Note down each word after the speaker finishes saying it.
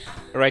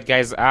All right,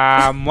 guys.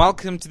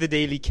 Welcome to the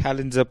Daily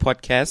Calendar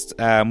Podcast,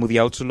 Mudi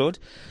Autolord.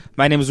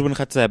 My name is Ruben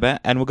Khatsaba,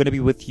 and we're going to be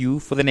with you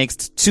for the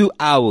next 2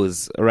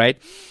 hours, all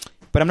right?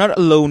 But I'm not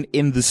alone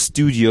in the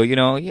studio, you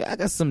know. Yeah, I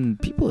got some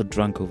people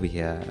drunk over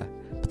here.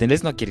 But then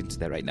let's not get into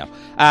that right now.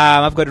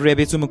 I've got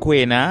Rebetu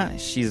Mokoena.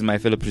 She's my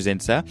fellow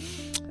presenter.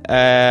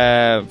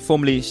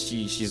 Formerly,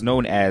 she's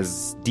known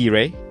as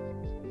D-Ray.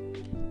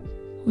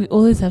 We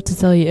always have to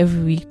tell you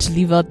every week to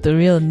leave out the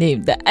real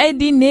name. The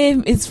ID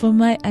name is for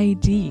my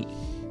ID.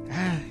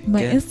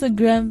 My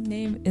Instagram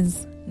name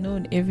is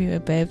known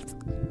everywhere, babes.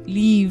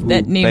 Leave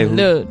that name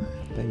alone.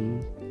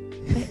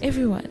 By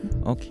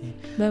everyone. Okay.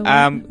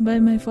 By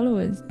my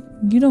followers.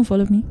 You don't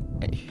follow me.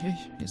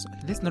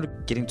 Let's not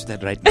get into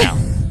that right now.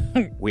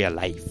 We are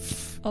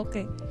live.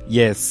 Okay.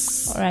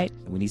 Yes. All right.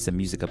 We need some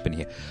music up in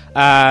here.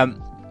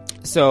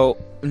 So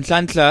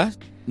Nhlanhla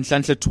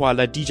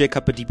Twala, DJ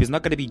Kapadeep is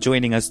not going to be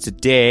joining us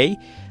today.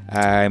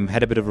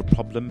 Had a bit of a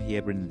problem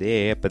here and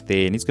there, but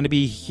then he's going to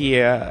be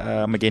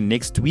here again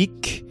next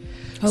week.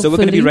 Hopefully. So we're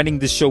going to be running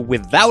the show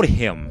without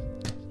him.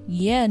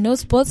 Yeah, no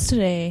sports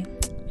today.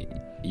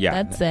 Yeah.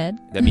 That's sad.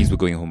 That means we're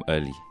going home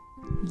early.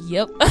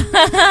 Yep.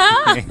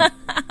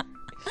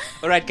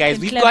 All right, guys.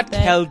 We've got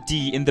Kel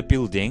D in the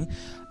building.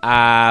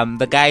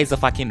 The guy is a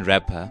fucking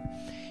rapper.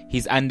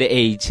 He's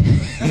underage.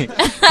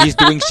 He's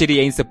doing shit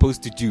he ain't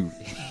supposed to do.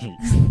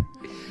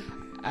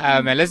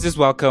 And let's just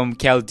welcome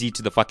Kel D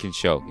to the fucking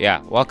show.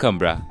 Yeah, welcome,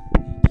 bruh.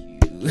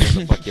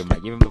 Give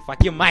him the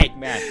fucking mic,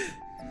 man.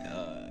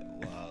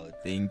 Wow,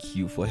 thank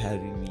you for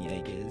having me, I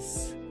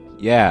guess.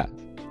 Yeah,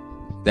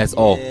 that's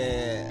all.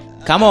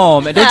 Come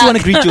on, man. Don't you want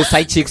to greet your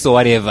side chicks or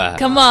whatever?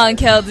 Come on,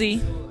 Kel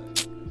D.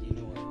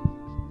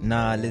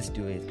 Nah, let's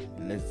do it.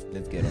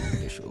 Let's get on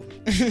with the show.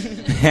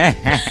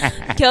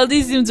 Kel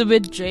D seems a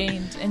bit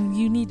drained, and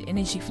you need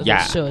energy for the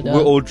show, though.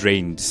 We're all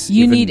drained.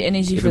 You need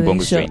energy for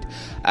the show.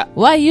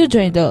 Why are you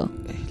drained, though?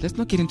 Let's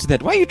not get into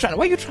that. Why are you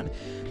trying?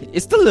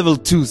 It's still level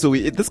 2, so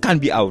this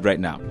can't be out right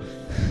now.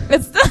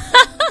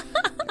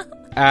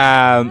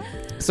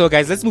 So,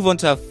 guys, let's move on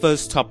to our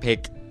first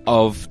topic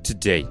of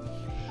today.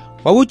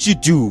 What would you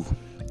do?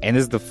 And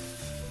this is the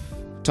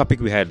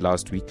topic we had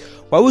last week.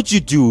 What would you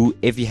do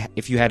if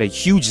you had a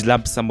huge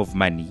lump sum of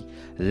money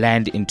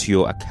land into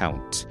your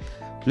account?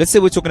 Let's say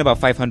we're talking about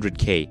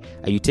 500k.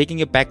 Are you taking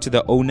it back to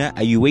the owner?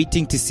 Are you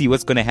waiting to see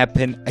what's going to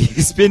happen? Are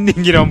you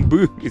spending it on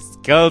booze,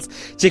 girls,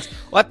 chicks?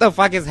 What the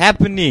fuck is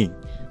happening?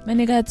 My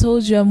nigga, I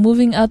told you, I'm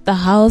moving out the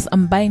house.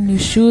 I'm buying new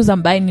shoes.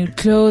 I'm buying new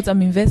clothes.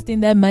 I'm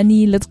investing that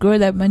money. Let's grow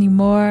that money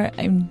more.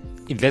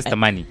 Invest the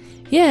money.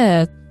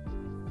 Yeah.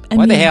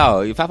 What the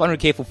hell?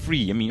 500k for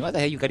free. I mean, what the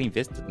hell you got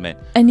invested, man?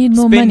 I need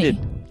more money.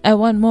 I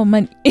want more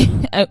money.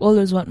 I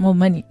always want more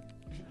money.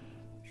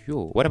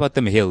 Yo, what about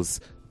them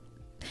hills?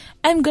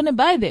 I'm gonna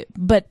buy them,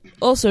 but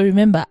also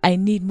remember, I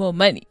need more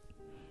money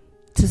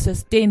to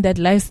sustain that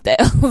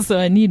lifestyle. So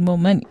I need more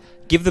money.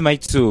 Give the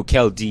mic to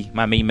Kel D,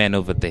 my main man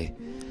over there.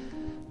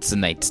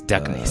 Tonight,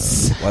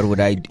 darkness. What would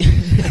I do?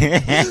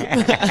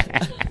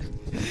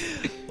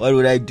 What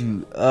would I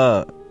do?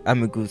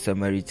 I'm a good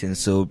Samaritan,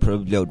 so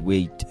probably I would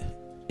wait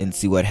and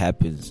see what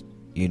happens.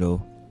 You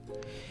know,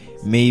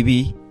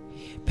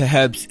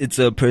 perhaps it's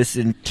a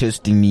person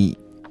testing me.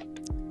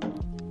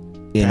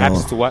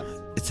 Perhaps to what?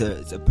 It's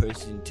a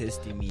person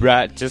testing me.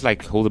 Bruh, just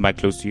like hold the mic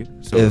close to you.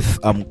 So if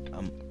I'm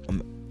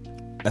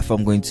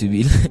going to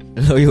be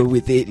loyal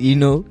with it, you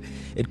know,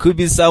 it could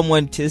be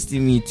someone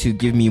testing me to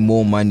give me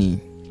more money.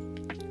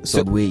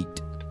 So I'd wait.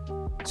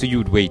 So you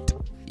would wait?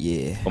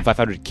 Yeah. On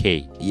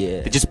 500k?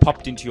 Yeah. They just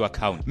popped into your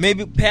account.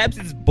 Perhaps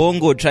it's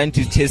Bongo trying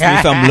to test me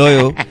if I'm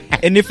loyal.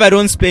 And if I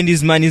don't spend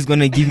his money, he's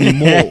gonna give me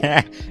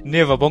more.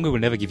 Never. Bongo will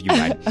never give you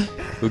money.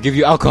 He'll give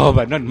you alcohol,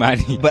 but not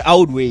money. But I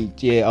would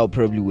wait. Yeah, I'll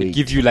probably wait.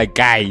 He'll give you like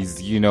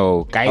guys, you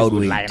know, guys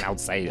will line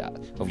outside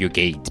of your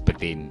gate, but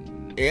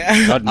then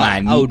not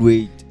money. I would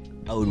wait.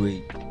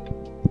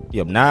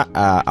 Yeah, now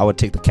I would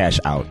take the cash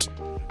out.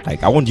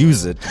 Like, I won't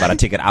use it, but I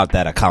take it out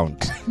that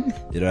account.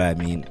 You know what I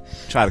mean?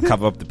 Try to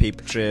cover up the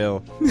paper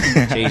trail,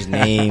 change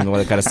name, all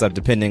that kind of stuff,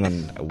 depending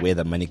on where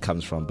the money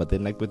comes from. But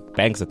then, like, with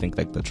banks, I think,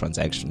 like, the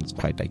transaction is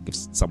quite, like, if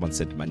someone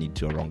sent money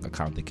to a wrong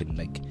account, they can,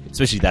 like,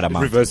 especially that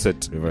amount. Reverse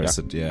it,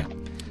 yeah.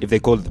 If they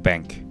call it the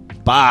bank.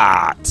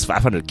 But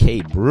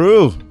 500k,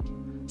 bro.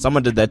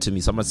 Someone did that to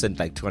me. Someone sent,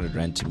 like, 200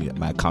 rand to me at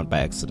my account by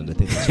accident. I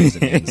think they changed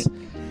the names.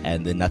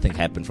 And then nothing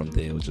happened from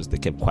there. It was just, they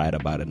kept quiet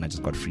about it, and I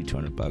just got free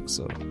 $200,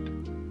 so...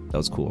 That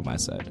was cool on my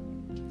side.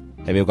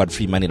 Have you ever got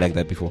free money like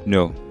that before?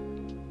 No.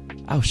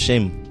 Oh,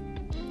 shame.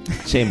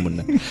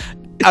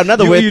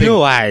 Another way. You know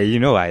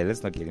why?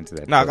 Let's not get into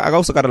that. No, I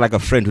also got a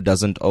friend who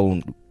doesn't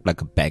own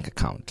like a bank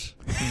account.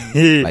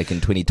 Like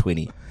in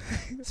 2020,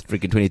 he's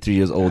freaking 23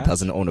 years old,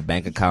 doesn't own a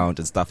bank account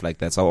and stuff like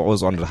that. So I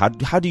always wondered,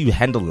 how do you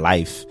handle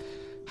life?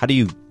 How do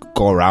you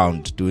go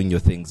around doing your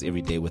things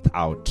every day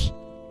without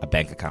a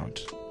bank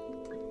account?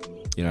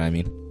 You know what I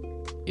mean?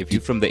 If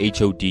you're from the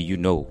HOD, you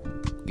know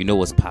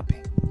what's popping.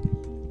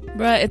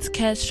 Bruh, it's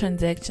cash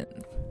transaction.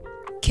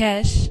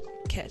 Cash.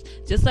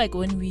 Just like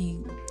when we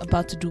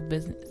about to do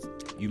business.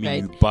 You mean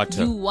right? you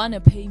butter? You want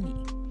to pay me.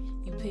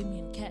 You pay me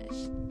in cash.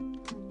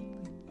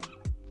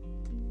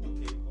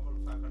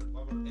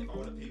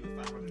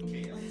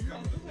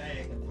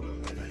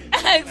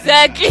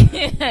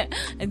 Exactly.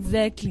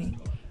 Exactly.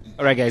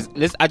 All right, guys.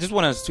 I just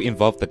want us to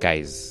involve the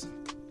guys.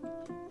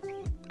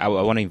 I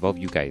want to involve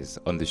you guys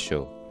on the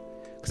show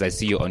because I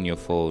see you on your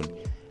phone.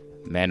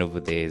 Man over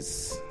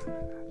there's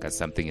got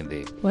something in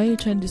there. Why are you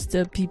trying to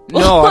disturb people?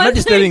 No, I'm not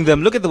disturbing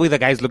them. Look at the way the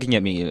guy's looking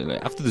at me.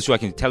 After the show, I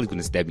can tell he's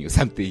gonna stab me or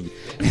something.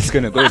 It's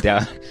gonna go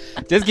down.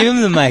 Just give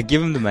him the mic.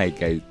 Give him the mic,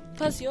 guys.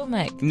 Pass your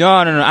mic. No.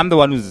 I'm the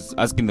one who's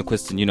asking the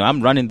question. You know,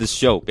 I'm running this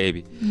show,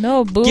 baby.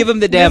 No, boo. Give him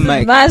the damn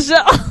mic.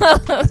 Masha.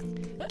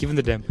 Give him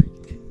the damn mic.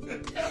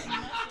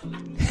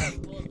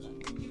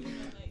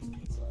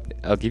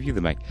 I'll give you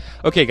the mic.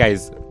 Okay,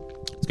 guys.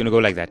 It's gonna go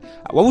like that.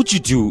 What would you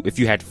do if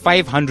you had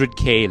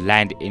 500k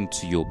land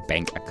into your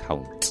bank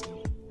account?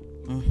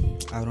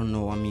 I don't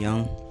know. I'm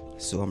young,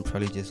 so I'm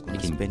probably just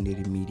gonna spend it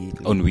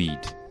immediately. On weed.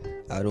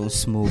 I don't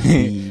smoke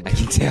weed. I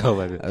can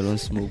tell. I don't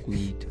smoke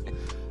weed.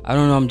 I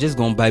don't know. I'm just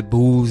gonna buy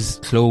booze,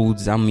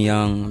 clothes. I'm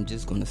young. I'm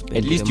just gonna spend.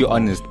 At least you're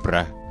honest,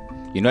 bruh.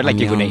 You're not like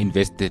you're gonna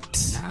invest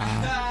it.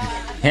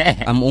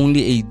 I'm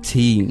only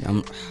 18.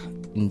 I'm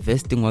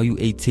investing while you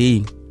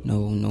 18.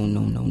 No.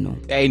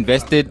 I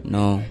invested.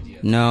 No.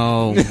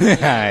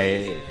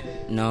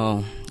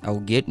 I'll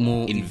get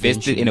more.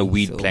 Invested in a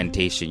weed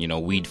plantation,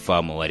 weed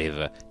farm or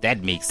whatever.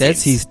 That makes sense.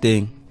 That's his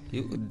thing.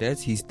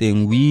 That's his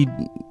thing. Weed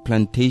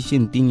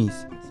plantation thingies.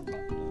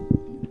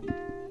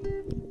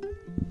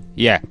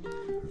 Yeah.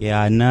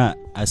 Yeah, nah,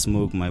 I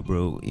smoke, my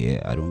bro.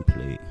 Yeah, I don't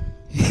play.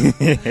 Just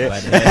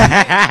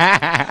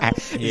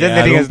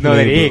letting us know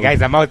that, hey,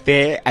 guys, I'm out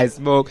there. I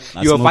smoke.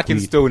 You're a fucking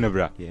stoner,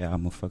 bro. Yeah,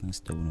 I'm a fucking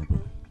stoner, bro.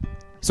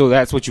 So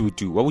that's what you would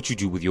do. What would you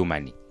do with your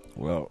money?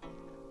 Well,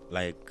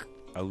 like,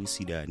 I will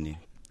see that.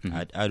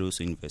 I'd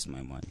also invest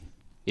my money.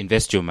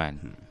 Invest your money,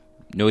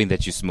 knowing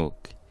that you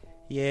smoke.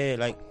 Yeah,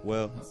 like,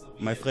 well,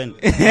 my friend.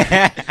 You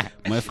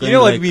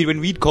know what, when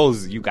weed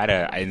calls, you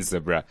gotta answer,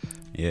 bro.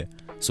 Yeah.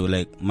 So,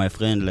 like, my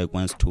friend, like,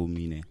 once told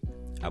me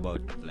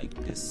about, like,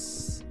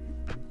 this,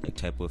 like,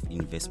 type of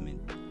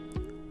investment.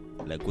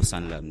 Like, go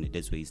Sanlam,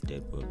 that's where his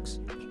dad works.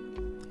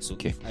 So,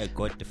 if I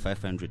got the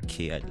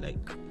 500k, I'd, like,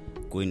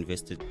 go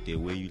invest it there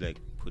where you, like,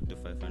 put the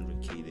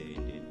 500k there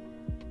and then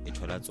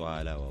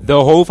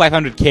the whole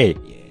 500k.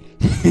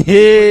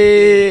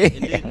 Yeah.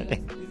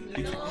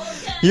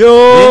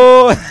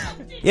 Yo.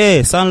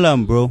 Yeah,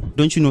 Sanlam, bro.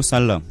 Don't you know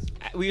Sanlam?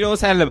 We know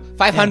Sanlam.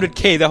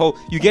 500k. The whole.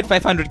 You get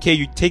 500k.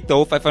 You take the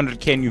whole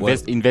 500k and you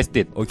invest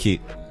it. Okay.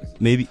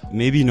 Maybe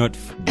not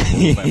the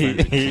whole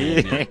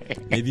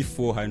 500k. Maybe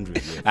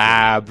 400.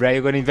 Yeah. Bro,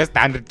 you're gonna invest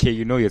 100k.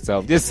 You know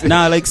yourself. Just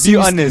like be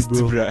honest,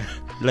 bro.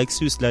 Like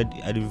seriously,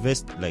 I'd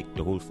invest like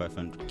the whole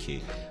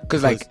 500k.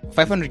 Because like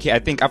 500k, I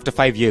think after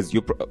 5 years,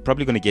 you're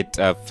probably gonna get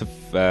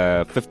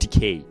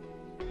 50k.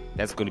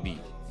 That's gonna be.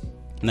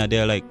 Now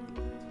they're like,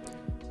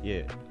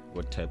 yeah,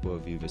 what type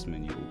of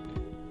investment you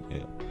open?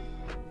 Yeah.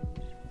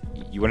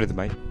 You wanted the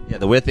mic? Yeah.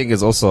 The weird thing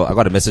is also, I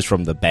got a message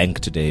from the bank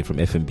today from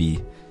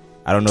FNB.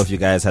 I don't know if you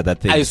guys had that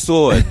thing. I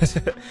saw it.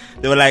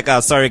 They were like,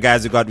 sorry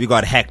guys, we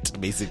got hacked,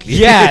 basically.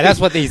 Yeah,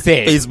 that's what they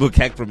said. Facebook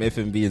hacked from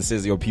FNB and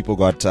says your people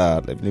got,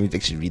 let me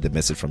actually read the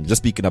message from,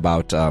 just speaking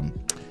about,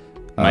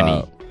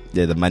 money.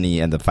 Yeah, the money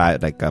and the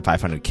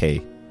 500k.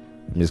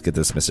 Let me just get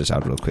this message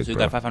out real quick. So you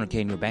got 500k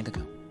in your bank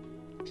account?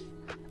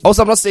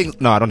 Also, I'm not saying,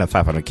 no, I don't have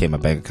 500k in my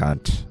bank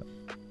account.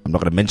 I'm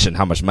not going to mention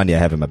how much money I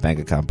have in my bank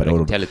account, but I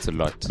can tell it's a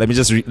lot. Let me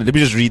just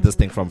read this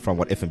thing from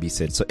what FNB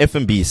said. So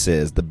FNB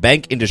says the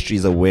bank industry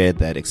is aware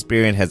that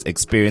Experian has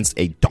experienced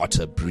a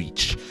data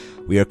breach.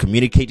 We are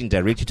communicating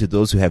directly to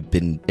those who have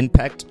been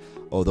impacted.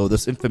 Although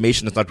this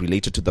information is not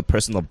related to the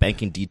personal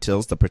banking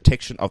details, the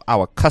protection of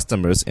our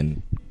customers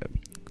in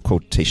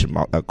quotation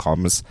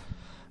commas,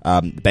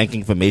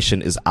 banking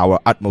information is our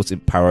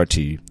utmost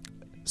priority.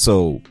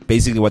 So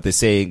basically, what they're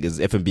saying is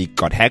FNB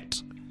got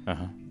hacked.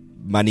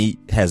 Money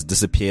has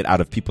disappeared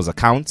out of people's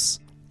accounts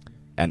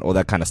and all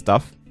that kind of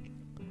stuff.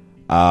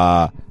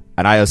 And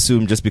I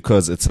assume just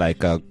because it's like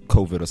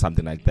COVID or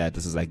something like that,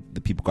 this is like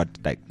the people got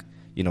like,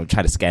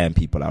 try to scam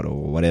people out or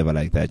whatever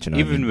like that.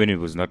 Even when it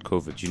was not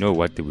COVID, you know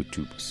what they would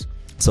do.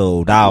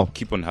 So now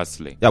keep on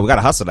hustling. Yeah, we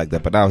gotta hustle like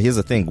that. But now here's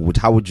the thing: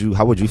 how would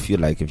you feel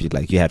like if you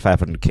had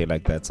 500k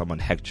like that, someone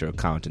hacked your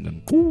account and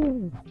then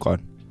gone?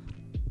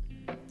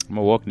 I'm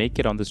gonna walk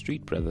naked on the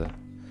street, brother.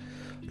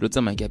 I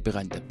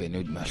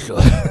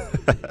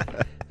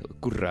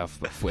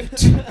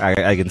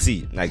can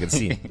see.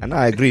 And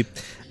I agree.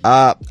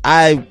 I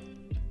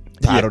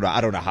don't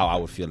know how I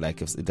would feel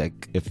like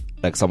if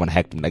someone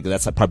hacked me. Like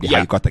that's probably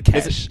how you got the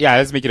cash.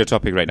 Let's make it a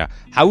topic right now.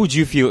 How would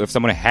you feel if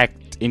someone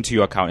hacked into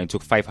your account and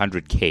took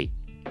 500k?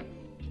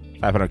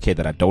 500k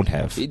that I don't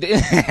have.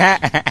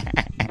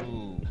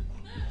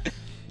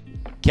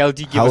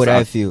 Kelty, how would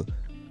I feel?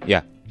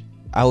 Yeah.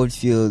 I would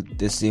feel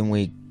the same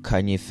way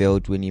Kanye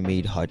felt when he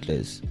made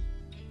Heartless.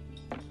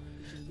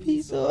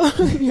 Yeah.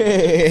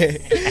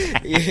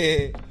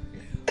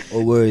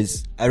 Or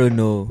worse, I don't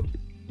know.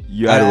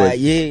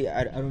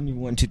 I don't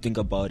even want to think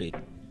about it.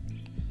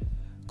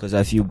 Because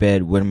I feel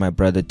bad when my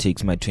brother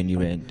takes my 20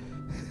 rand.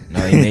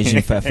 Now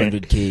imagine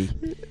 500k.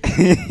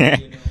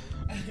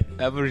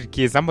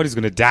 500k, somebody's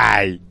gonna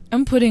die.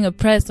 I'm putting a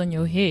price on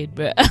your head,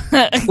 bro.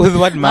 With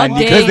what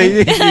money? Okay. Because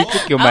they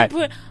took your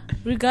money.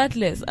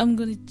 Regardless, I'm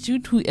gonna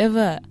shoot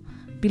whoever.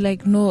 Be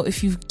like, no,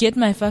 if you get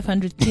my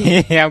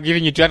 500k, I'm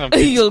giving you 200.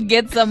 you'll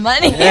get some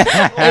money. If you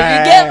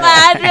get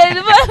my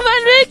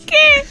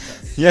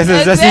 500k. Yes,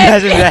 just Exactly.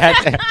 imagine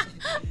that.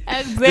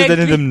 Just letting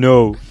Exactly. them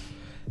know.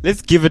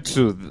 Let's give it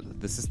to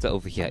the sister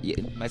over here. Yeah,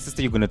 my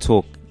sister, you're gonna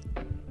talk.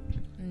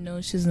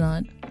 No, she's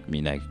not. I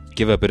mean, like,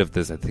 give her a bit of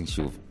this. I think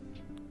she'll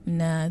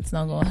Nah, it's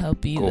not gonna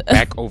help either. go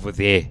back over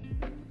there.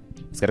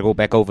 It's gotta go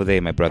back over there,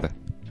 my brother.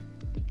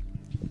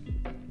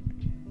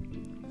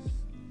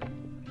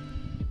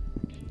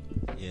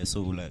 Yeah,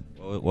 so like,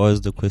 what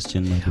was the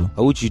question, my bro?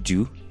 What would you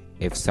do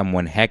if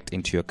someone hacked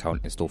into your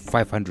account and stole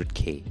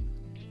 500k?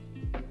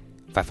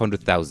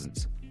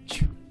 500,000.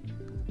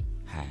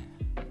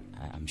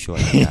 I'm sure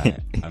I'd die.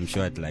 I'm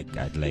sure I'd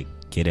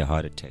get a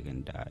heart attack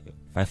and die.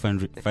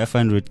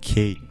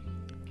 500k.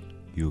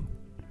 You.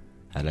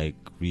 I don't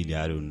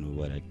know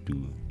what I'd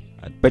do.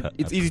 But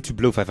it's easy to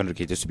blow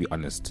 500k, just to be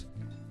honest.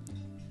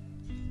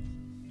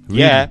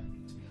 Really? Yeah.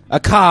 A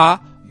car,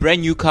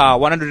 brand new car,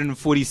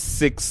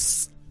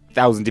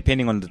 146,000,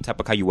 depending on the type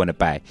of car you want to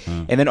buy.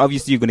 And then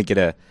obviously you're going to get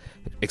a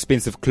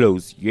expensive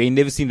clothes. You ain't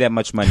never seen that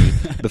much money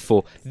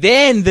before.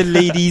 Then the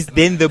ladies,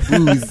 then the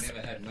booze.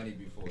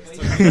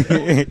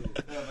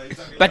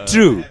 But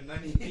true.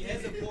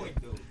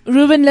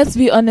 Ruben, let's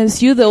be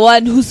honest. You're the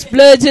one who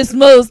splurges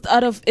most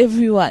out of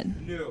everyone.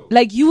 No.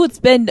 Like, you would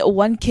spend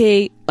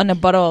 1k on a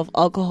bottle of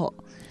alcohol.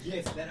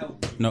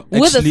 No, We're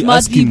the actually smart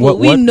ask him people.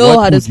 We what know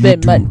how to would you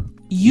spend do money.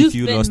 You if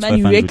you spend lost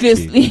money 500K?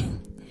 recklessly.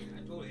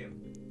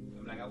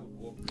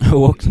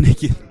 Walk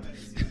naked.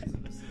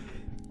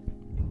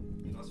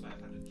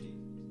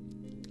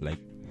 Like,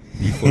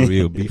 be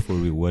for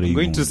real. What are you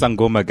Going to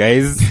Sangoma,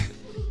 guys.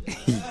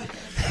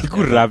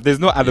 Good rap. There's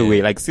no other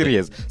way. Like,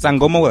 serious.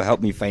 Sangoma will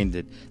help me find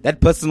it. That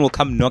person will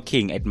come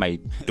knocking at my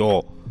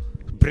door,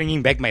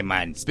 bringing back my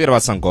man. Speaking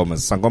about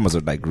Sangomas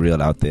are like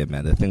real out there,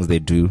 man. The things they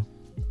do,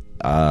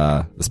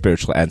 the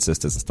spiritual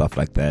ancestors and stuff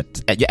like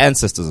that. And your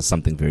ancestors are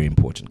something very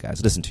important,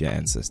 guys. Listen to your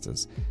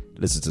ancestors.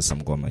 Listen to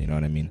Sangoma, you know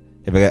what I mean?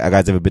 Have you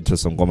guys ever been to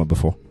Sangoma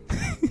before?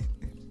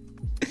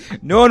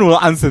 No one will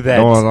answer that.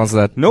 No one answer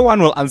that. No one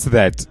will answer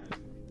that.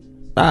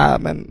 Ah,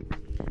 man.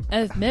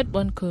 I've met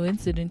one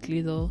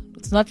coincidentally, though.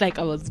 It's not like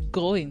I was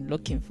going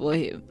looking for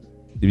him.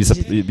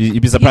 You'd be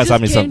He surprised how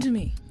just many came to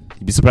me.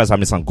 You'd be surprised how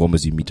many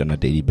Sangomas you meet on a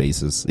daily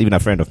basis. Even a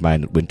friend of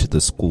mine went to the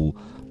school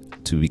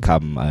to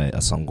become a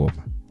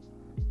Sangoma.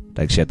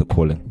 Like, she had the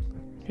calling.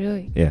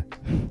 Really? Yeah.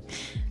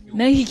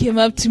 Now he came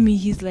up to me.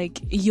 He's like,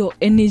 your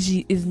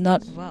energy is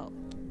not well.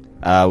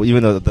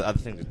 Even though the other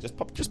thing, just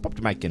pop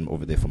the mic in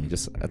over there for me,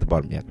 just at the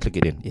bottom. Yeah, click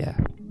it in. Yeah,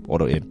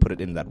 auto in. Put it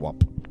in that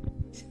WAP.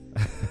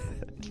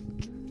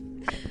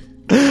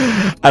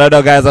 I don't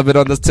know, guys. I've been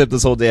on this tip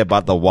this whole day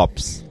about the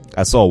WAPs.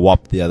 I saw a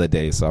WAP the other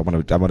day, so I'm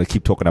gonna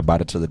keep talking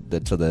about it to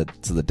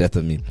the death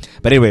of me.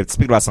 But anyway,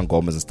 speaking about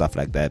Sangomas and stuff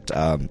like that,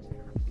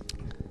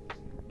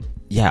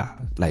 yeah,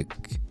 like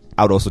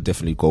I would also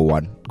definitely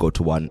go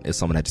to one if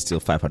someone had to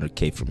steal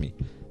 500k from me.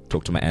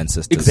 Talk to my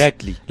ancestors.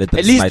 Exactly. Let them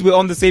At least smite- we're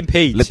on the same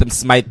page. Let them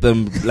smite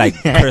them, like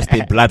curse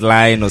their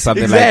bloodline or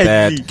something like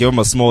Exactly. that. Give them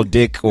a small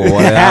dick or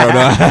whatever, I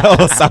don't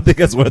know, or something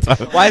that's worth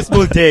Why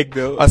small dick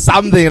though? or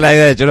something like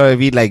that. You know what I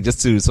mean? Like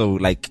just to so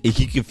like if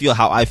you can feel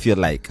how I feel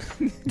like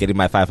getting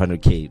my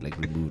 500k like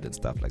removed and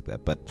stuff like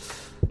that. But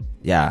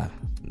yeah,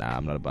 nah,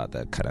 I'm not about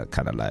that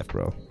kind of life,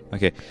 bro.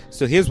 Okay,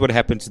 so here's what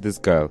happened to this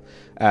girl.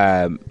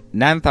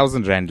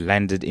 9,000 rand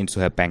landed into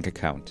her bank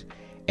account.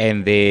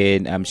 And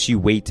then she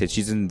waited.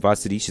 She's in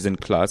varsity. She's in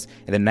class.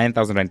 And then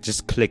 9,000 rand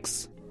just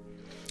clicks.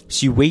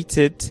 She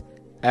waited. She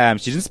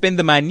didn't spend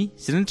the money.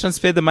 She didn't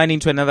transfer the money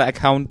into another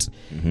account.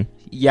 Mm-hmm.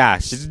 Yeah,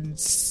 she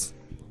didn't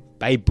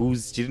buy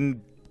booze. She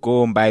didn't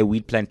go and buy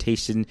weed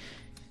plantation.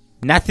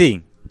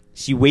 Nothing.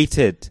 She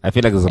waited. I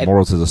feel like there's a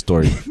moral to the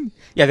story.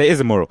 Yeah, there is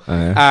a moral.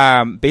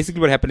 Basically,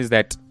 what happened is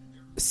that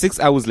 6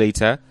 hours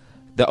later,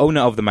 the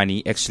owner of the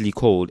money actually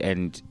called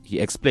and he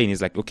explained.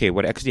 He's like, okay,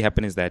 what actually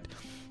happened is that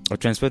I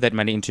transferred that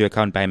money into your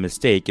account by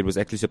mistake. It was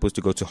actually supposed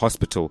to go to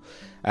hospital.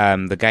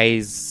 The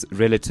guy's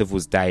relative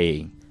was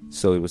dying,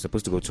 so it was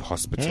supposed to go to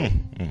hospital.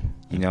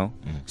 You know?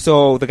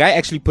 So the guy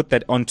actually put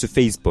that onto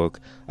Facebook.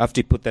 After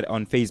he put that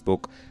on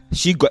Facebook,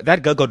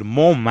 that girl got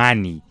more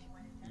money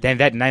than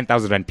that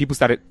 9,000 rand. People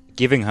started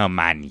giving her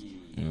money.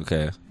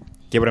 Okay.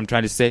 Get what I'm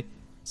trying to say?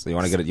 So you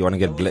want to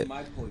get blessed?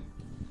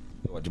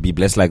 You want to be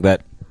blessed like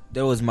that?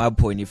 That was my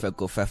point. If I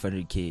got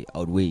 500k, I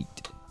would wait.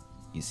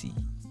 You see,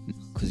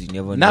 because you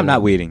never know. No, I'm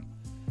not waiting.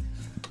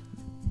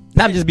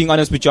 No, I'm just being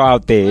honest with y'all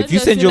out there. Why If you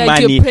do I send feel your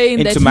like you're money praying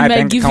that into he my might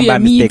bank give account you a by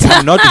mistake, meat?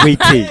 I'm not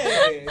waiting.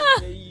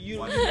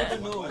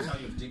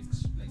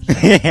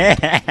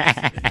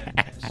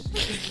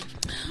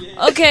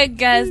 Okay,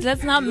 guys,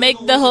 let's not make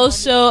the whole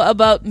show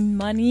about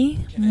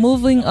money.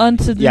 Moving on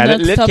to the Yeah,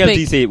 next let topic.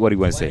 Kelty say what he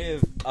wants to say.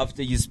 If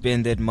after you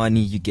spend that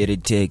money, you get a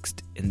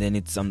text, and then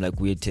it's some like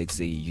weird text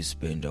saying you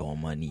spend our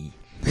money.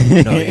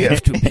 No, you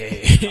have to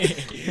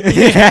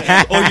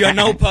pay. Or you're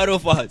now part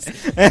of us.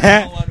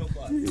 Now one of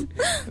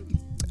us.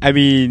 I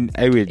mean,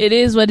 I would. It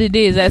is what it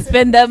is. I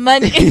spend that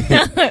money.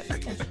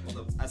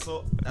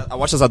 I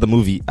watched this other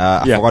movie.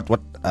 I Yeah. forgot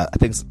what. I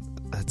think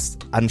it's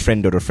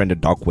Unfriended or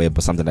Friended Dark Web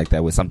or something like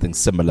that, where something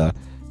similar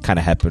kind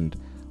of happened,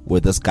 where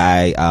this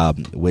guy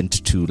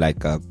went to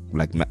like a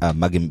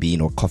Mug and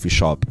Bean or coffee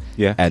shop,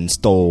 Yeah. and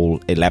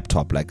stole a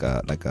laptop, like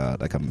a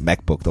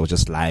MacBook that was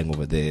just lying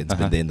over there. It's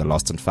been there in the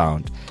lost and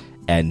found,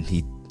 and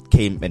he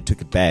came and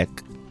took it back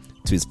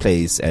to his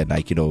place and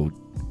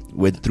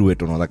went through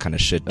it and all that kind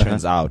of shit.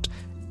 Turns out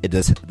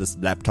this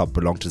laptop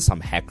belonged to some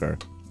hacker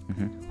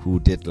who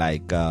did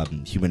like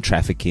human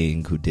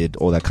trafficking, who did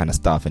all that kind of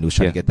stuff, and he was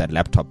trying to get that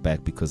laptop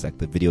back because like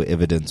the video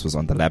evidence was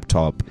on the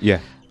laptop. Yeah.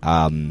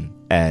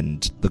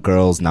 And the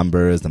girl's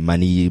numbers, the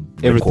money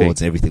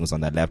records, and everything was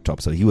on that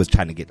laptop. So he was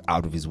trying to get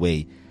out of his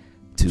way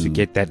to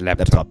get that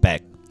laptop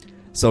back.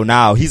 So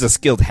now he's a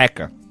skilled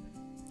hacker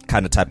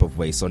kind of type of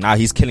way. So now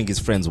he's killing his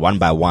friends one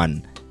by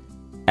one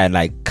and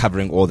like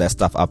covering all that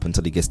stuff up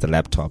until he gets the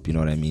laptop. You know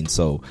what I mean?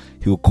 So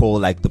he'll call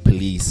like the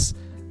police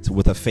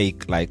with a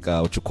fake like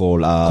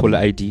caller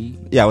ID.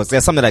 Yeah, it was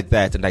something like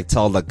that, and like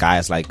tell the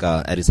guys like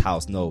at his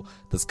house, no,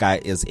 this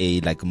guy is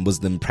a like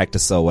Muslim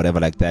practicer or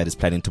whatever like that, is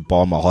planning to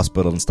bomb a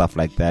hospital and stuff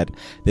like that.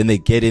 Then they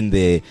get in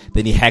there,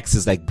 then he hacks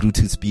his like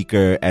Bluetooth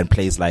speaker and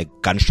plays like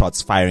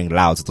gunshots firing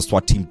loud, so the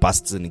SWAT team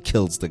busts in and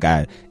kills the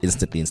guy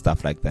instantly and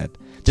stuff like that.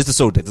 Just to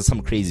show that there's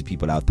some crazy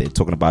people out there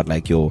talking about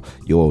like your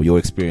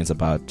experience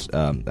about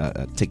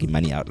taking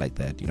money out like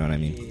that. You know what I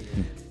mean?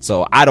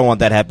 So I don't want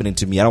that happening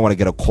to me. I don't want to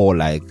get a call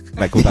like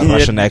with a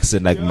Russian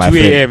accent like my 2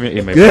 friend.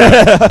 a.m.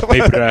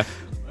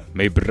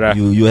 My bruh.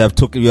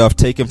 You have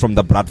taken from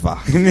the bratva.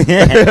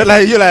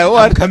 Like you're like,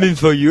 what? I'm coming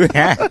for you. You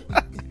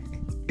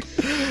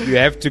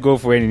have to go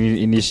for an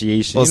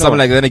initiation. Or something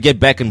like that. Then I get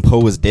back and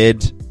Poe is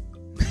dead.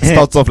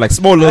 Starts off like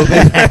small little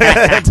thing.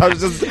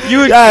 You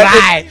would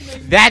cry.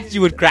 That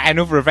you would cry. I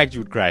know for a fact you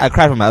would cry. I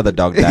cried when my other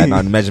dog died. Now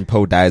imagine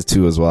Poe dies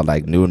too as well.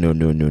 Like no.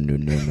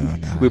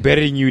 We're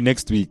burying you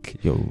next week.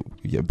 Yo,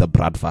 the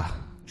bratva.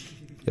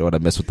 You don't want to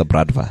mess with the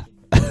bratva.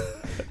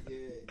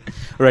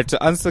 Right,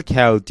 to answer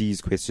Cal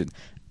D's question,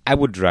 I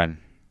would run.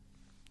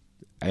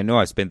 I know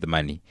I spent the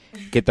money.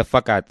 Get the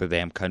fuck out of the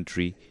damn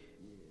country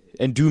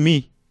and do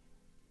me.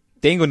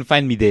 They ain't gonna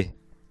find me there.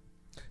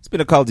 It's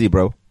been a Carl D,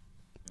 bro.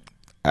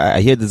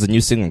 I hear there's a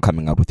new single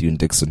coming out with you and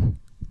Dixon.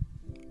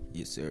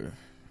 Yes, sir.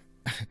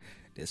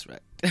 That's right.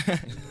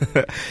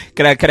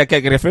 Can I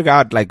figure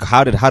out like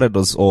how did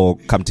those all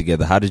come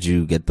together? How did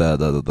you get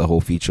the whole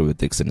feature with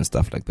Dixon and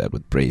stuff like that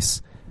with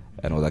Brace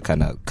and all that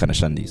kind of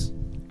shandies?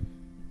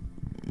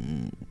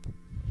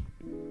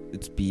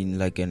 It's been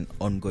like an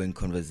ongoing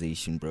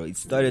conversation, bro. It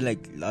started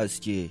like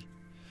last year.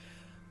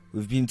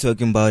 We've been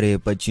talking about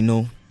it, but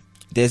there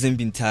hasn't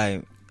been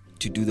time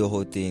to do the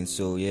whole thing.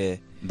 So yeah.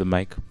 The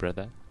mic,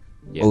 brother.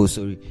 Yeah. Oh,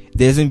 sorry.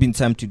 There hasn't been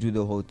time to do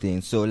the whole thing.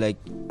 So like,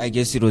 I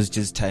guess it was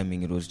just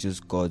timing. It was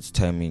just God's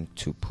timing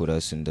to put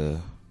us in the.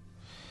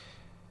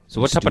 So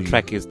what type of studio.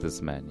 track is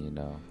this, man?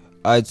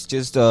 It's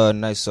just a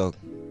nice song.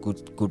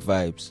 Good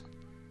vibes.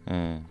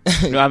 No,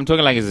 I'm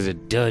talking like is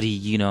it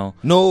dirty? No,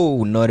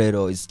 not at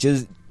all. It's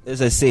just,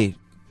 as I say,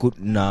 good.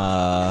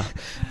 Nah,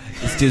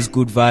 it's just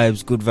good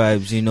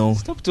vibes.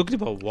 Stop talking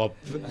about WAP.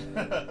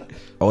 I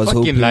was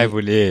Fucking hoping. live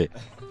on air.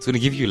 It's gonna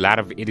give you a lot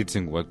of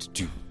editing work to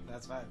do.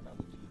 That's fine.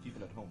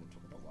 People at home will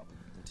talk about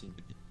WAP.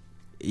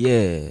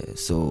 Yeah,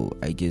 so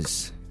I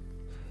guess.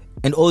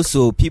 And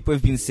also, people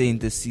have been saying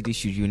the city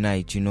should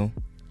unite, The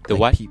like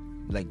what?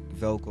 Like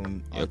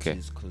Velcom Okay.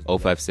 artists, 'cause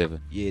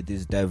 057. yeah,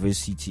 there's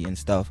diversity and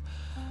stuff.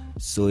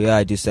 So yeah,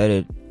 I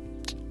decided,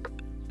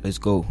 let's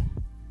go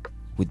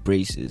with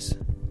Braces.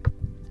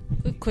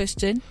 Quick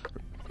question,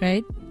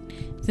 right?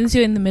 Since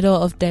you're in the middle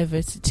of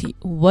diversity,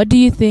 what do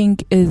you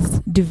think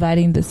is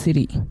dividing the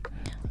city?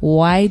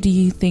 Why do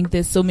you think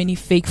there's so many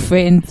fake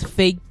friends,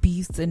 fake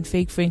beefs, and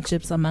fake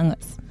friendships among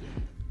us?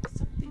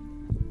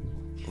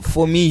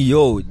 For me,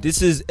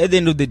 this is, at the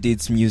end of the day,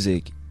 it's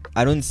music.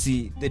 I don't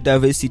see, the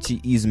diversity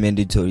is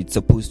mandatory. It's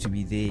supposed to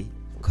be there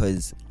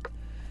because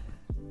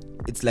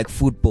it's like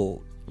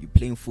football. You're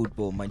playing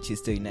football,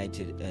 Manchester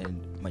United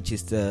and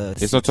Manchester.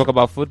 Let's not talk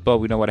about football.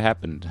 We know what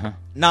happened, huh?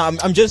 Now,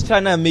 I'm just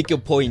trying to make a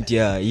point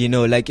here.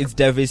 Like it's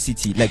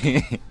diversity. Like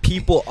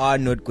people are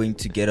not going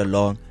to get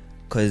along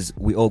because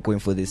we're all going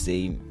for the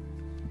same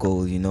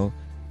goal.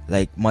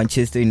 Like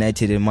Manchester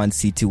United and Man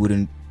City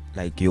wouldn't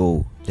like,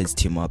 let's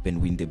team up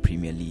and win the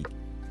Premier League.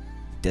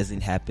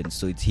 Doesn't happen.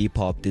 So it's hip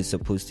hop. There's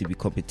supposed to be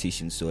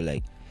competition. So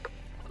like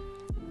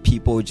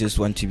people just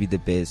want to be the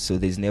best. So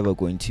there's never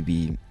going to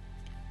be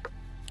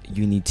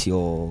unity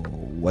or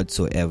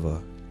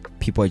whatsoever.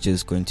 People are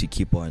just going to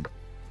keep on.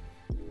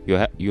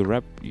 Your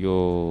rap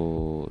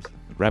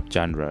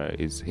genre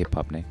is hip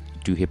hop, ne?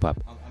 Do hip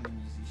hop. I'm a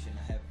musician.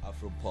 I have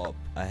Afro pop.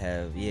 I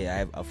have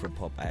Afro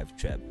pop. I have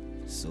trap.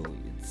 So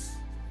it's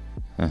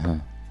Uh-huh.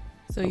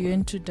 So you're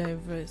into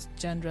diverse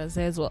genres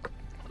as well.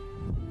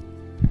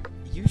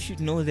 You should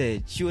know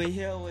that you were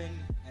here when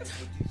I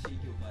told you to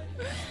shake your body.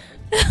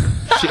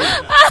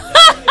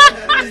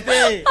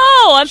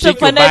 Oh, once Shake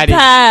upon your a body.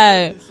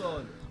 time.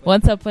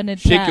 Once upon a time.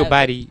 Shake your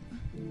body.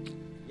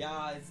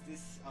 Yeah, it's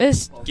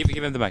this. It's- Give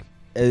him the mic.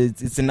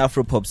 It's an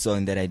Afro pop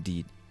song that I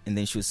did, and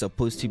then she was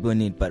supposed to be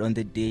on it, but on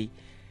the day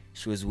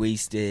she was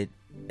wasted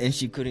and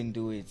she couldn't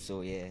do it.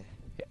 So yeah.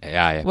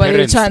 Yeah. What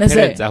Parents, are you trying to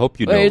parents, say? I hope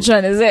you What know. are you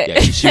trying to say? Yeah,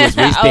 she was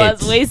wasted. I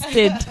was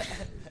wasted.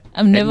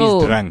 I'm That means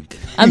never. drunk.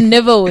 I'm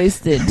never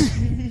wasted.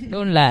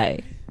 Don't lie.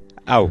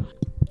 Ow.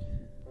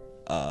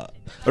 All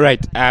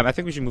right. I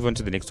think we should move on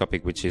to the next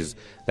topic, which is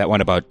that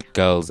one about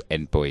girls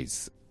and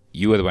boys.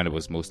 You were the one that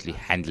was mostly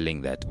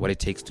handling that. What it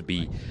takes to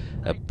be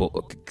a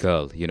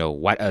girl. You know,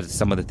 what are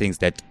some of the things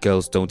that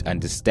girls don't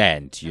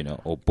understand? You know,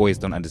 or boys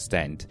don't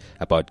understand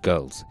about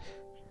girls.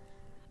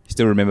 You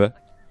still remember?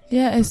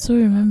 Yeah, I still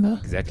remember.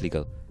 Exactly,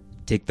 girl.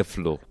 Take the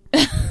floor.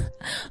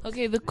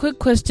 Okay, the quick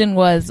question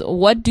was,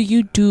 what do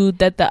you do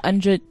that the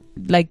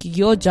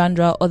your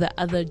genre or the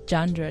other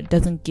genre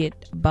doesn't get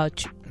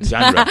about you?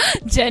 Genre.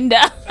 Gender.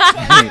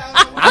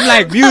 I'm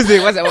like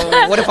music. What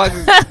the fuck?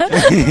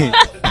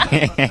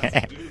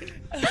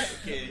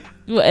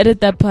 We'll edit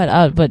that part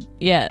out, but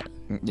yeah.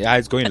 Yeah,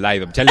 it's going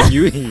live. I'm telling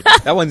you,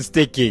 that one's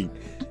sticking.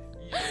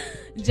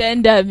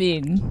 Gender, I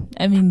mean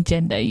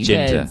gender, you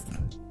Gender. guys.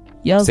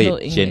 Y'all Say know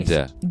it, English.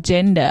 gender.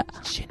 Gender.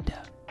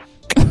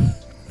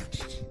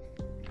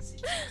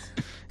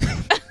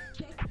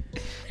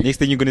 Next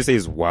thing you're gonna say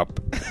is WAP.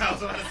 I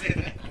was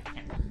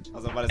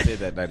about to say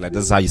that. Like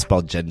this is how you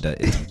spell gender.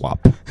 It's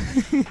WAP.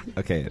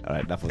 Okay, all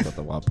right. Enough about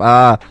the WAP.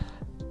 Are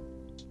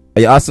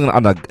you asking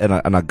on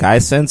a guy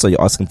sense, or are you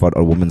asking for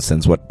a woman's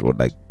sense? What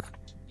like?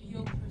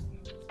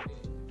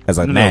 As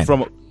a man.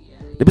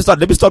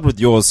 Let me start with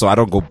yours, so I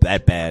don't go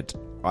that bad.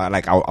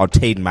 I'll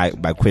taint my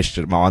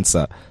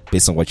answer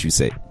based on what you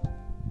say.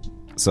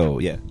 So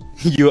yeah.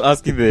 You're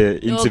asking the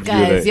No, interviewer.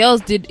 guys, y'all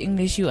did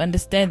English. You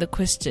understand the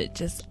question.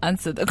 Just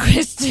answer the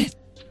question.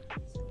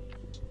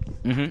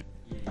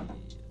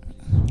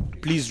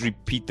 Please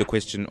repeat the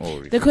question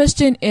or The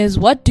question is,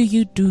 what do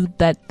you do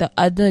that the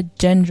other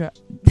gender...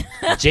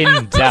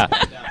 gender.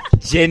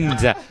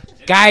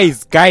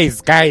 Guys. No.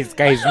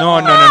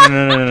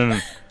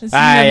 I've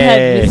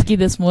had whiskey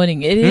this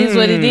morning. It is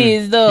what it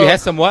is, though. You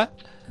had some what?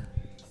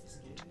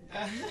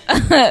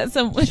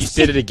 Some She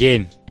said it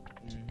again.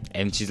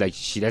 And she's like,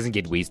 she doesn't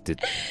get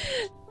wasted.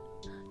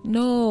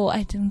 No,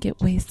 I didn't get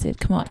wasted.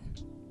 Come on.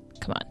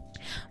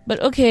 But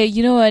okay,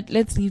 you know what?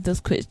 Let's leave this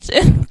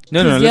question.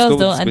 No, 'Cause let's y'all go with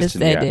don't this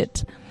question, understand yeah.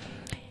 it.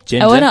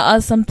 Gender. I want to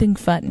ask something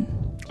fun.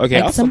 Okay,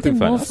 like ask something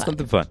fun. more Ask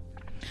something fun.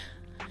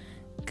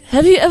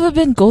 Have you ever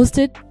been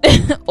ghosted?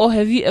 Or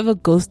have you ever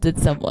ghosted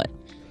someone?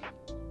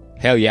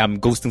 Hell yeah, I'm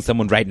ghosting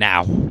someone right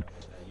now.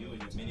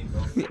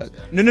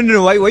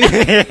 No. Why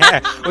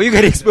you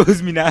gotta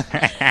expose me now?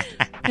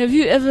 Have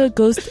you ever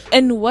ghosted?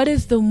 And what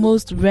is the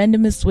most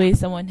randomest way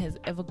someone has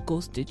ever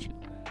ghosted you?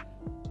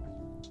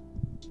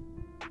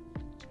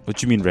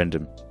 What you mean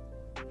random?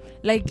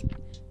 Like,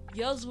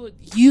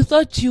 you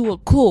thought you were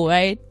cool,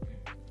 right?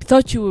 You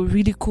thought you were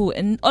really cool,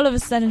 and all of a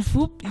sudden,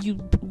 whoop, you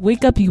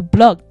wake up, you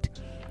blocked.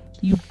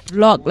 You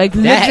blocked, like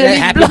That literally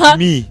happened to blocked.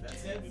 me.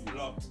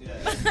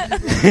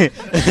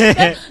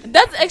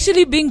 That's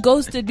actually being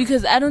ghosted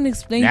because I don't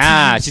explain to you.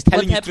 Nah, she's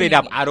telling what's you straight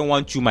happening. up, I don't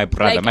want you, my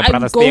brother. Like, My I'm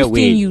brother, stay ghosting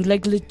away. you,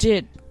 like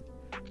legit.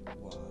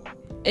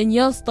 And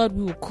y'all thought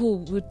we were cool.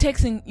 We were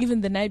texting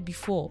even the night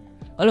before.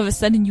 All of a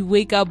sudden, you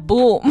wake up,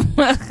 boom,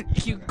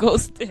 you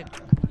ghosted.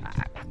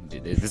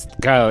 This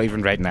girl,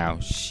 even right now,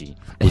 she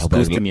was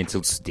ghosting me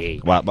until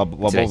today. Well,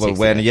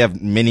 when you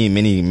have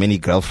many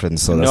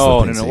girlfriends, so that's No.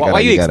 the thing, so Why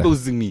are you gotta-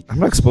 exposing me? I'm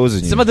not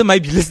exposing you. Some of them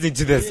might be listening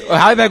to this.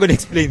 How am I going to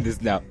explain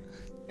this now?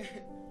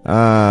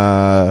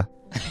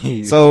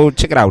 So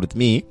check it out with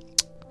me.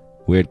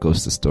 Weird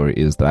ghost story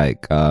is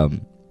like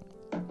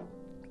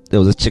there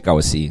was a chick I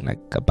was seeing like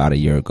about a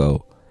year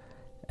ago,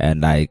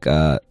 and like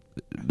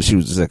she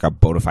was just like a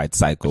bona fide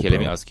psycho. Okay, bro.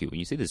 let me ask you. When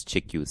you say this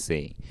chick you were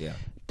saying, Yeah.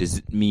 does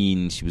it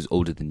mean she was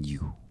older than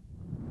you?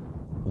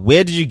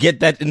 Where did you get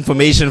that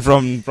information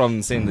from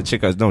saying the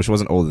chick? No, she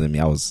wasn't older than me.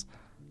 I'm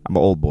an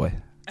old boy.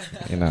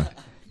 You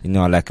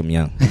know I like him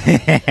young.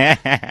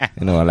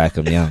 You know I like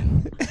him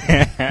young.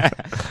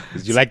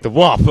 Did you like the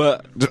WAP?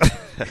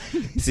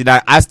 See,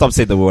 now I stopped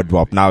saying the word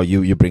WAP. Now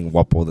you bring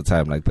WAP all the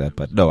time like that.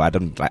 But no, I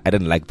didn't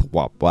like the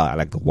WAP. Well, I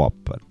like the WAP.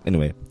 But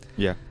anyway,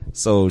 Yeah.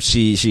 so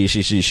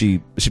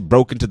she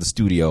broke into the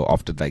studio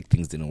after like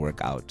things didn't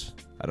work out.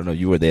 I don't know.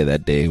 You were there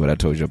that day when I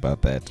told you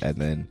about that, and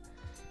then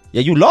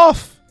you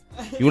laugh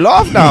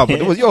now, but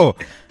it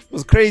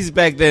was crazy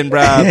back then,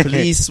 bruh.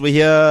 Police were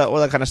here, all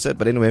that kind of shit.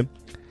 But anyway,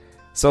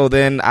 so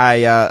then I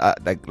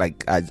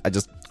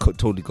just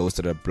totally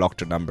ghosted her, blocked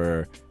her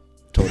number,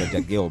 told her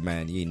that, yo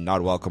man, you're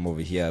not welcome over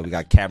here. We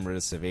got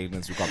cameras,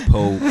 surveillance, we got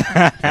Pope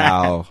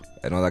now,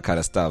 and all that kind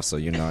of stuff. So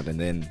you're not.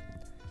 And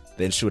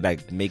then she would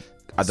like make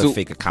other So,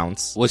 fake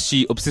accounts. Was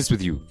she obsessed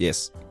with you?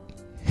 Yes.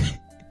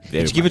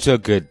 Did you give it to her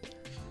good?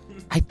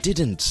 I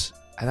didn't,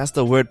 and that's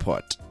the word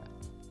part.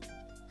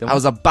 I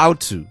was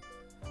about to,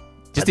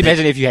 Just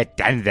imagine if you had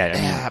done that.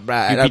 Yeah,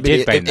 bro. You'd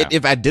be dead by now.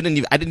 If I didn't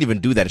even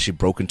do that, and she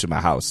broke into my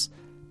house.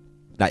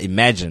 Now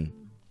imagine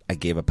I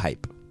gave a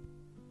pipe.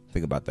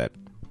 Think about that,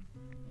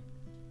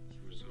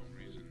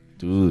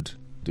 dude.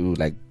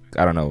 Like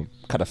I don't know,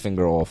 cut a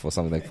finger off or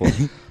something like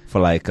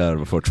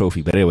for a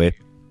trophy. But anyway,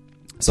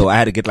 so I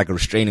had to get like a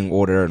restraining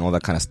order and all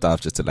that kind of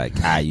stuff just to like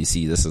you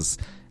see this is.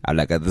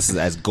 This is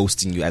as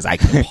ghosting you as I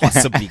can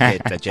possibly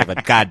get. That you have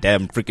a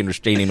goddamn freaking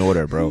restraining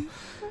order, bro.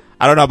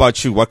 I don't know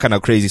about you. What kind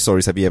of crazy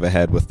stories have you ever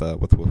had with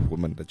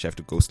women that you have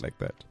to ghost like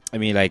that? I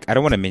mean, like, I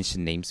don't want to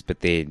mention names, but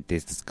there's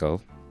this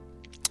girl.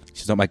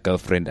 She's not my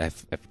girlfriend.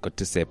 I've got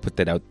to say, put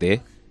that out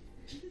there.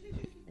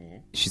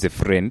 She's a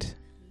friend.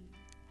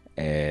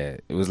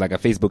 It was like a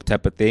Facebook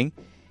type of thing,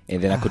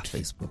 and then I could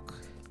Facebook.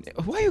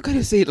 Why you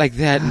gotta say it like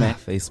that, man?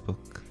 Facebook.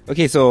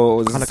 Okay,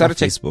 so I started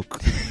check.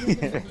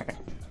 Facebook.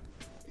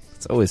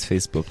 It's always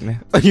Facebook, man.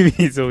 What do you mean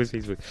it's always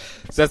Facebook?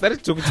 So I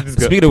started talking to this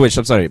girl. Speaking of which,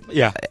 I'm sorry.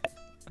 Yeah.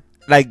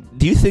 Like,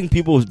 do you think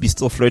people would be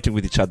still flirting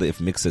with each other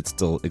if Mixit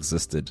still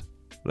existed?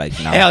 Like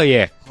now? Hell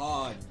yeah.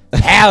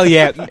 Hell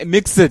yeah.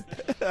 Mix it.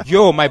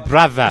 Yo, my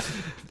brother.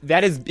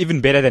 That is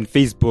even better than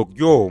Facebook.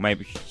 Yo, my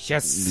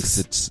yes.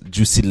 Mixit.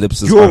 Juicy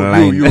Lips is Yo.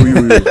 online.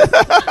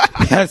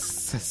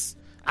 Yes.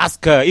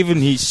 Ask her. Even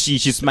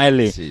she's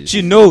smiling.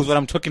 She knows what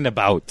I'm talking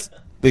about.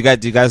 Do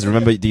you guys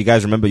remember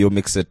your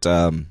Mixit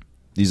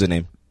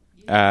username?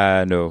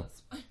 No.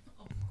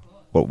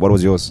 What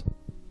was yours?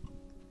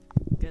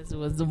 Because it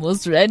was the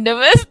most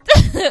randomest.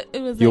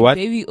 It was You like what?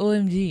 Baby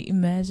OMG.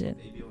 Imagine.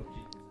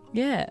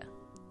 Yeah.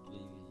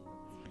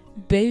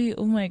 Baby,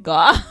 oh my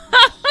god.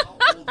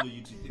 How old were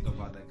you to think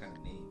about that kind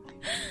of name?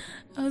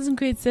 I was in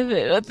grade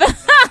 7. What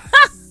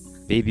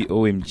the? Baby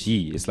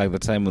OMG. It's like the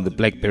time when the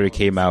BlackBerry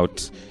came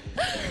out.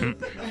 I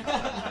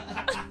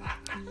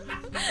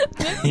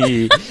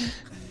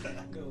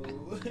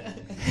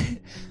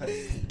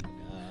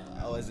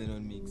wasn't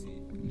on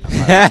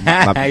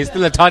Mixi. He's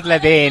still a toddler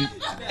then.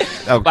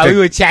 Oh, While we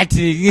were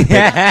chatting.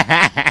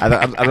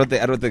 I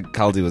don't think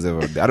Kaldi was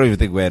ever. I don't even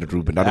think we had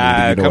Ruben. I don't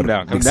even think you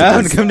know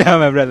Come down,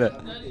 my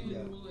brother.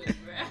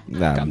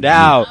 Nah, Come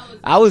down.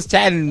 I was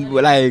chatting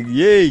like,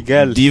 yay,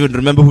 girl. Do you even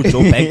remember who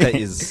Joe Banker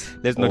is?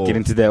 Let's not Oh. get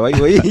into that. Why?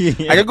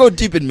 I can go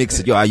deep in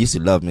Mixit. Yo, I used to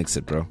love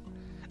Mixit, bro.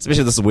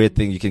 Especially this weird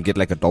thing you can get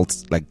like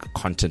adult like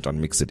content on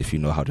Mixit if you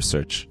know how to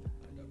search.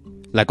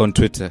 Like on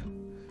Twitter.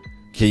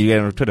 Can you get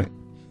it on Twitter?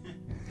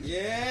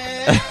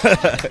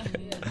 Yeah.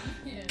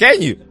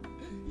 Can you?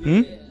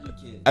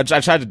 I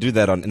tried to do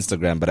that on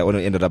Instagram, but I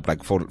only ended up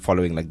like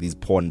following like these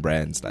porn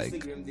brands. Like,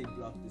 Instagram, they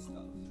blocked this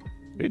stuff.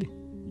 really?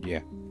 Yeah.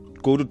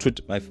 Go to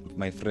Twitter,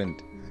 my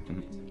friend.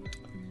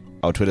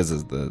 Oh, Twitter's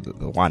is the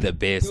one. The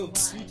best.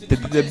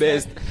 The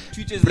best.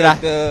 Twitter's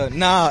like the I'm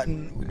not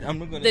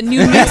gonna. The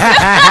new mix.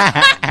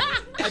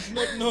 I do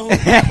not know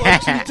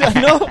about Twitter.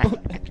 No.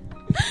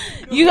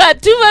 You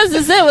got 2 months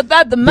to say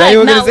without the Now mic. you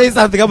were Now, gonna say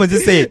something. Come on,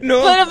 just say it. put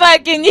it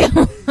back in you.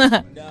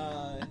 Nah.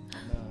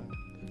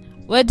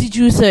 What did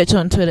you search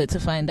on Twitter to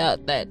find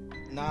out that?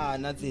 Nah,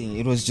 nothing.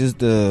 It was just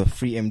the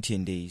free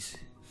MTN days.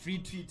 Free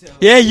Twitter.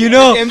 Yeah, you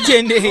know.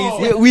 MTN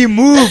days. We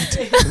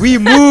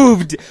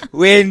moved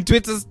when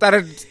Twitter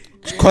started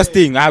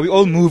costing. We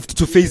all moved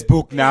to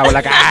Facebook now.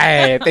 Like,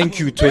 thank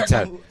you,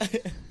 Twitter.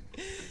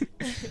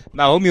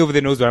 Now, homie over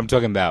there knows what I'm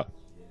talking about.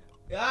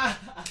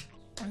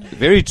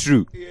 Very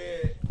true.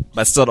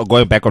 But still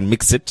going back on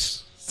Mixit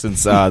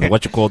since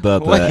what you call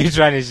the Why are you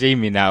trying to shame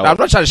me now? I'm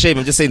not trying to shame.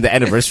 I'm just saying the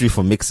anniversary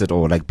for Mixit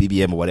or like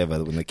BBM or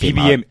whatever when they came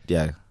BBM. out.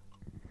 Yeah.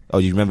 Oh,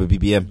 you remember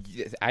BBM?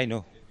 Yes, I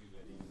know.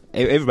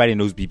 Everybody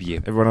knows BBM.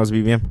 Everyone knows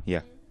BBM. Yeah.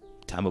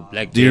 Time of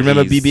Black. Do you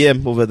remember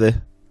BBM over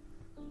there?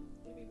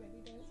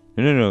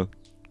 No.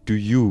 Do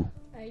you?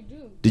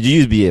 Did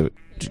you use BBM?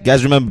 Do you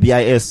guys remember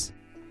BIS?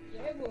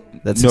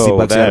 That's $60 you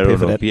had to pay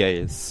for that.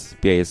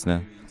 BIS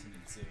now.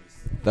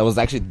 That was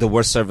actually the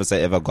worst service I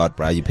ever got,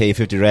 bro. You pay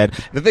 50 rand.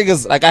 The thing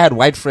is, like, I had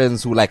white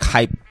friends who like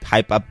hype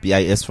up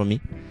BIS for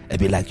me. They'd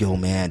be like, yo,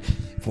 man,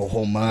 for a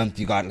whole month,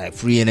 you got like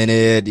free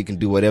internet. You can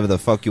do whatever the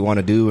fuck you want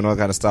to do and all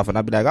kind of stuff. And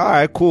I'd be like, all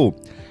right,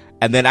 cool.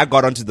 And then I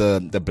got onto the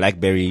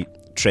BlackBerry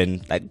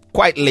trend like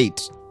quite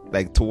late,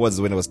 like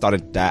towards when it was starting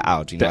to die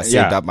out. You know, I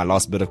saved up my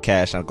last bit of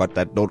cash and I got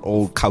that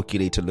old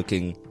calculator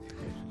looking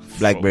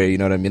BlackBerry, you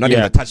know what I mean? Not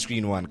even a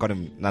touchscreen one. Got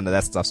him none of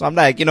that stuff. So I'm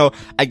like, you know,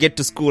 I get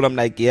to school. I'm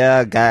like,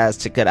 yeah, guys,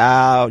 check it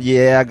out.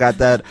 Yeah, I got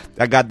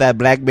that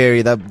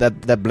BlackBerry,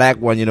 that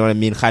black one. You know what I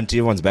mean? Khanti,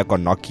 everyone's back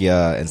on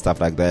Nokia and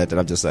stuff like that. And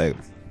I'm just like,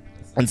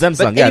 and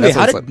Samsung. But Yeah, anyway, that's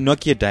how what's did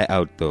Nokia die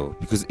out though?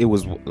 Because it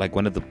was like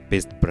one of the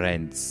best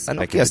brands. and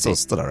back in the Nokia's day.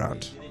 still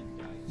around.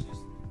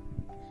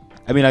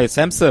 I mean, like,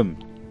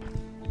 Samsung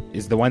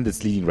is the one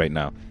that's leading right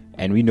now,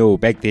 and we know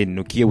back then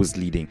Nokia was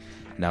leading.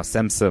 Now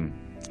Samsung.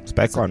 It's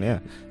back on, yeah.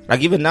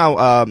 Like even now,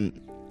 I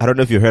don't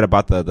know if you heard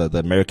about the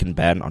American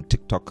ban on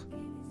TikTok.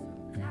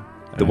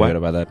 The what? Heard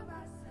about that? You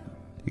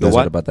The guys what?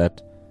 heard about that?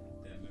 The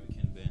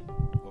American ban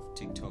of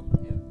TikTok.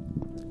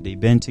 They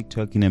banned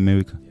TikTok in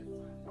America.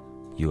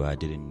 I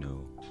didn't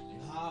know.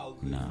 How?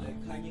 Nah.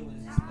 Like Kanye was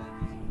just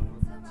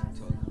like,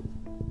 TikTok.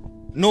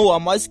 No,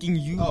 I'm asking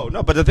you. Oh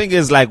no, but the thing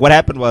is, like, what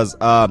happened was,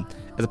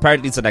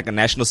 apparently it's like a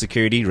national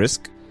security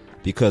risk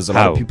because a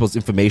lot How? of people's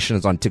information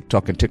is on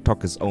TikTok, and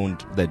TikTok is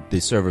owned, the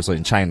servers are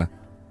in China.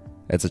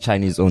 It's a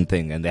Chinese owned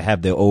thing, and they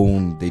have their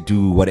own. They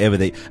do whatever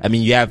they. I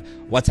mean, you have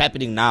what's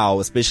happening now,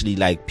 especially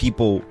like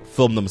people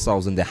film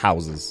themselves in their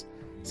houses.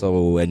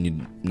 So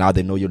now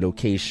they know your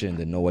location,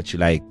 they know what you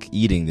like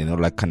eating, they know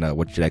like kind of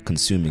what you like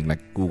consuming,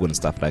 like Google and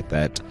stuff like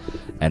that.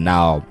 And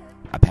now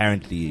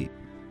apparently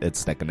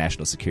it's like a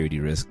national security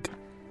risk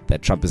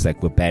that Trump is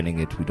like, we're banning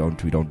it. We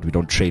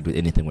don't trade with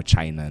anything with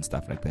China and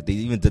stuff like that. They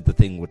even did the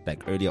thing with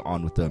like earlier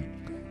on with the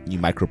new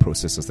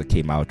microprocessors that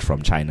came out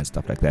from China and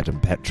stuff like that.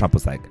 And Trump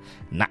was like,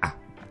 nah.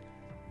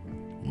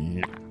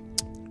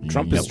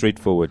 Trump is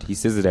straightforward. He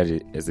says it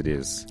as it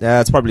is.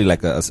 Yeah, it's probably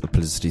like a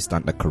publicity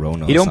stunt like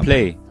Corona. He or don't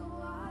something. play.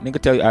 Nigga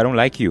tell you, I don't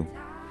like you.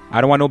 I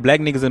don't want no black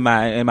niggas in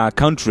my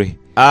country.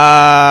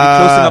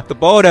 Closing up the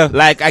border.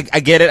 Like I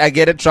get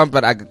it, Trump,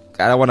 but I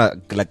don't want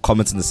to like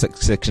comments in the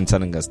section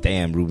telling us,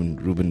 damn,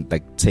 Ruben,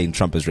 like saying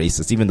Trump is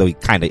racist, even though he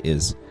kind of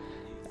is.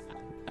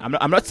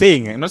 I'm not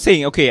saying.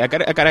 Okay, I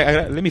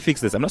gotta. Let me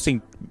fix this. I'm not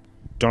saying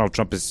Donald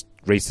Trump is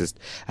racist.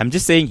 I'm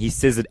just saying he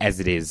says it as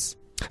it is.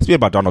 Speaking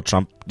about Donald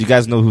Trump, do you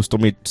guys know who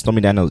Stormy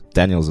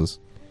Daniels is?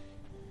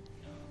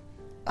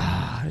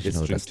 Did you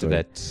know that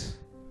story?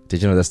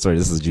 Did you know that story?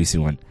 This is a juicy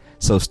one.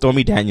 So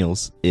Stormy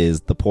Daniels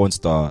is the porn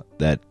star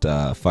that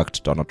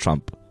fucked Donald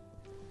Trump.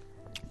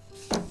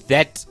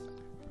 That.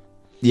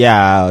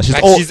 Yeah,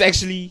 She's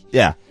actually.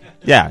 Yeah,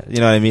 you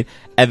know what I mean.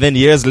 And then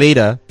years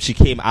later, she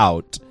came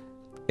out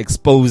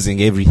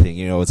exposing everything.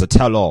 You know, it's a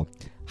tell-all.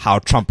 How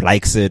Trump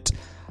likes it,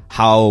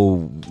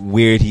 how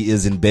weird he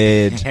is in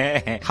bed,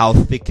 how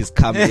thick his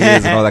cum is,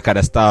 and all that kind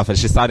of stuff. And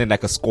she sounded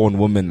like a scorned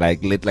woman,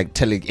 like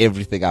telling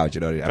everything out.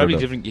 You know, Probably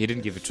he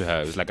didn't give it to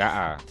her. It was like,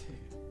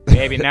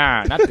 baby,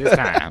 nah, not this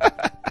time.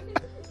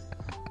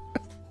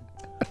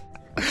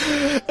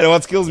 And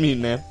what kills me,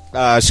 man,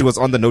 she was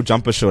on the No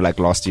Jumper show like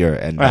last year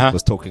and like,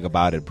 was talking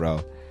about it,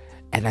 bro.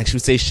 And like she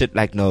would say shit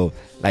like, no,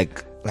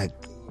 like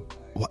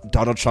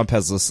Donald Trump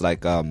has this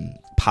like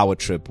power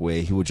trip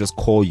where he would just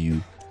call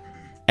you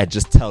and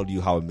just tell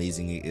you how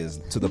amazing he is,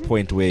 to the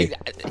point where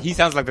he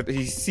sounds like that.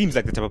 He seems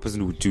like the type of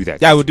person who would do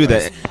that. Yeah, I would do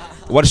that.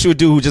 What she would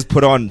do, would just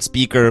put on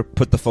speaker,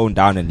 put the phone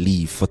down, and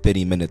leave for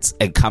 30 minutes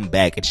and come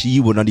back, and she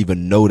would not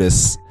even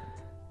notice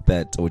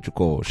that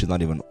she's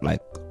not even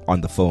like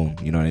on the phone.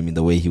 You know what I mean?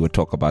 The way he would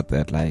talk about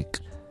that, like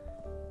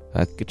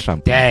get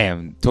Trump.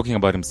 Damn, talking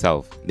about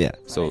himself. Yeah.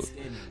 So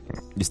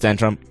you stand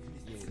Trump?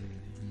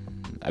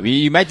 I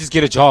mean, you might just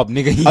get a job,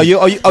 nigga. Are you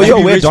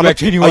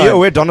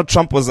aware Donald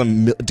Trump was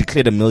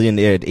declared a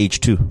millionaire at age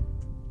 2?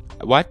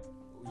 What?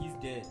 He's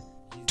dead.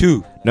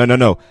 2?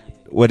 No.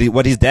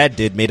 What his dad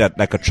did, made a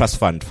trust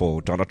fund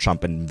for Donald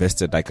Trump and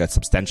invested like a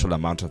substantial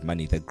amount of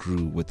money that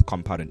grew with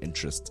compounded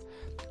interest.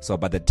 So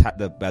by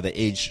the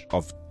age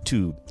of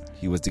 2,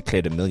 he was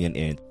declared a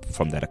millionaire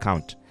from that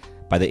account.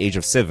 By the age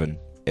of 7,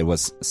 it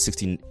was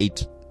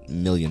 $68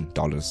 million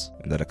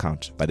in that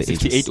account. By the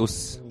 68 or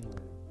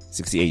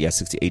 68, yeah,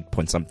 68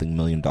 point something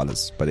million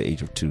dollars by the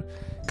age of 2.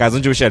 Guys,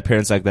 don't you wish you had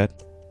parents like that?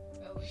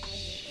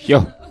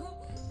 Yo.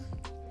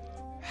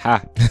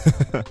 Ha.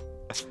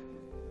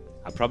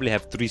 I probably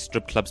have 3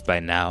 strip clubs by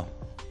now.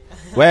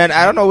 Well,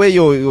 I don't know where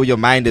your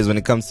mind is when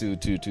it comes to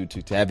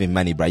having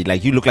money, bro.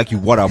 Like, you look like you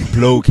want to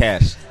blow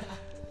cash.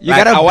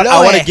 I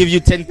want to give you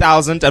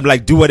 10,000 and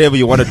like do whatever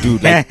you want to do.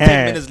 Like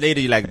 10 minutes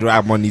later, you're like, do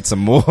I need some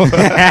more?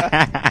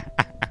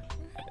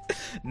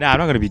 Nah, I'm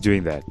not gonna be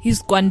doing that. He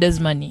squanders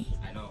money.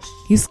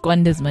 He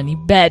squanders money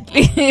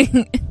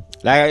badly.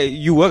 Like,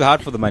 you work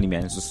hard for the money,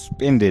 man, so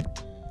spend it.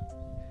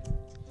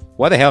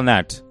 Why the hell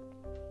not?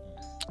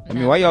 I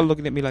mean, why y'all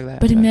looking at me like that?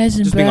 But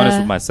imagine, just being honest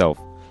with myself.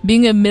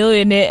 Being a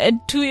millionaire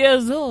at 2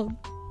 years old.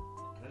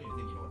 I don't even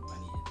think you know what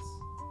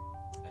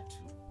money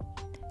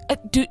is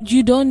at 2.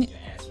 You don't.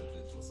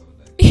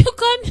 You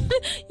can't.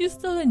 You're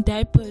still in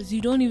diapers.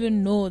 You don't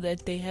even know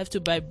that they have to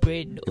buy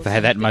bread. If I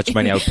had that much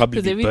money, I would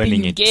probably be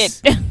burning it.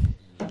 Get.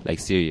 Like,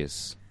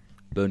 serious.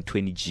 Burn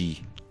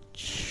 20G.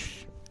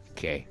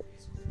 Okay.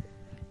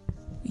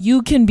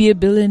 You can be a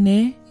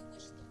billionaire,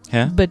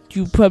 Huh? but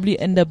you probably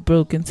end up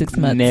broke in 6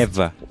 months.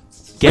 Never.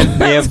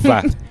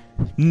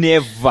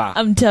 Never.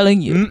 I'm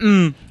telling you.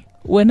 Mm-mm.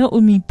 We're not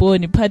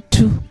umiponi part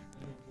 2.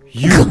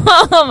 You.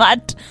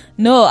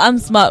 No, I'm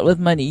smart with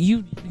money.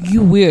 You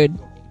weird.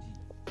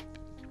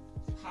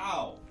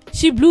 How?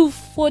 She blew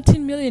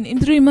 14 million in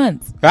 3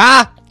 months.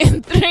 Ah!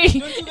 In 3. Don't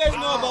you guys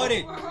know about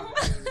it?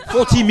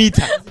 40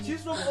 meters.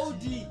 She's from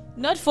OD.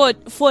 Not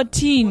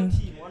 14.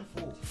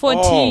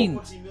 14.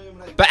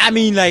 But I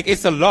mean, like,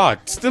 it's a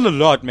lot. Still a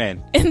lot,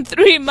 man. In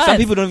 3 months. Some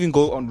people don't even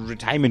go on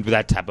retirement with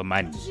that type of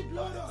money.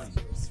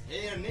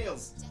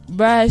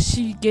 Bruh,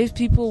 she gave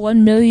people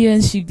 1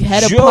 million. She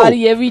had a Yo.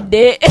 party every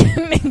day.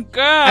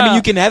 Girl. I mean,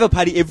 you can have a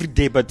party every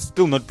day, but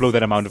still not blow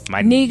that amount of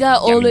money. Nigga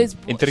always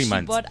in 3 she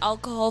months. bought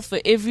alcohol for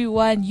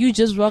everyone. You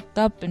just rocked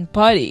up and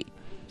party.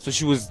 So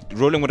she was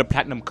rolling with a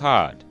platinum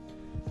card.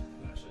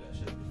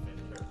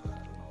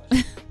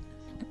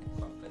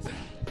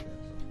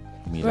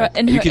 me. Bruh, Like,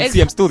 and You her can ex-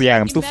 see I'm still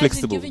young. I'm still imagine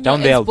flexible. giving Down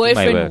your there, I'll do my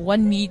ex-boyfriend work.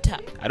 1 meter.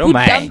 I don't who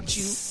mind. dumped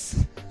you,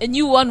 and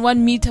you won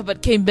 1 meter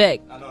but came back.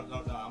 No, I'm gonna do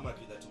that to all my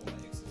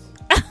exes.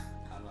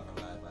 I'm not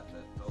gonna lie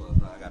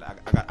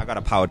about that. I got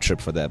a power trip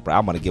for that, bro.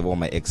 I'm gonna give all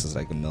my exes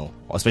like a mil,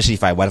 especially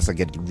if once I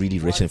get really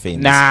rich and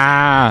famous.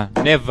 Nah,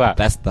 never.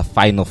 That's the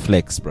final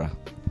flex, bro.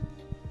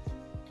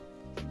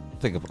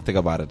 Think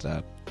about it,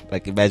 dad.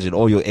 Like, imagine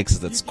all your exes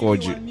that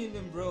scored you.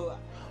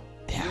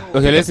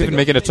 Okay, let's even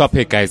make it a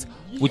topic, guys.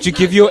 Would you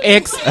give your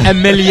ex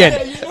 $1 million?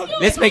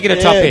 Let's make it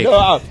a topic.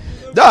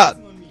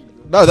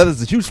 No, that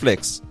is a huge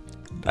flex.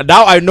 And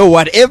now I know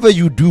whatever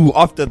you do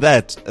after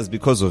that is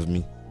because of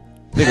me.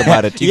 Think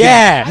about it. You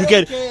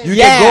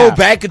can go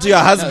back into your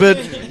husband.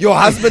 Your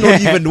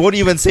husband won't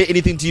even say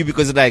anything to you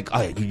because it's like,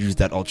 oh, you used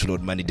that ultra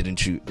load money,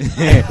 didn't you?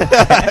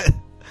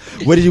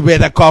 Where did you buy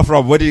that car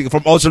from?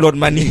 From ultra load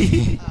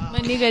money? My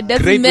nigga,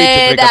 doesn't Great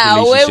way to break up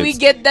matter where we relationships.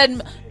 get that.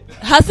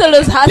 Hustle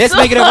is hustle. Let's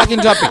make it a fucking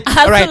topic.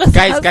 Hustle All right, is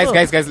guys,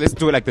 hustle. let's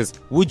do it like this.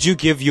 Would you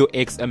give your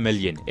ex $1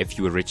 million if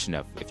you were rich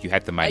enough? If you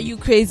had the Are money? you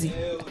crazy?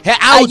 Hey,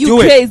 I are would you do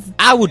crazy? it.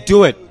 I would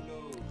do it.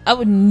 I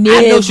would never.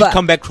 I know she'd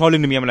come back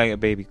crawling to me. I'm like,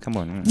 baby, come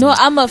on. No,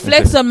 I'm a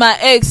flex on my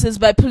exes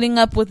by pulling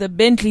up with a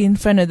Bentley in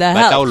front of the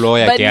But house. our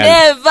lawyer but can.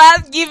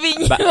 never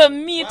giving But- you a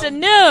meter.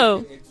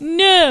 No.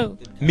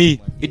 Me,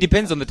 it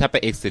depends on the type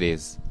of ex it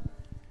is.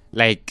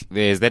 Like,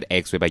 there's that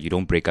ex whereby you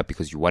don't break up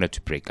because you wanted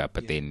to break up,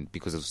 but then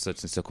because of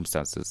certain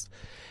circumstances,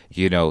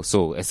 you know.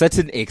 So a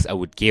certain ex, I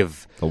would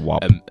give The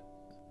wop.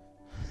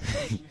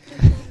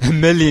 $1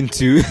 million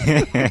to.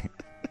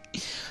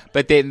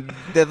 But then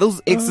there are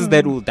those exes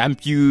that will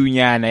dump you.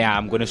 Yeah,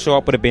 I'm gonna show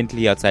up with a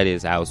Bentley outside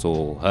his house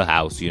or her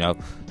house. You know,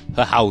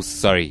 her house.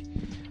 Sorry,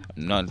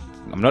 I'm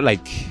not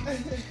like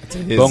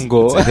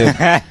Bongo. To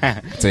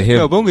him.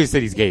 No, Bongo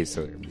said he's gay,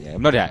 so yeah,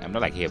 I'm not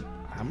like him.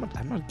 I'm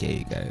not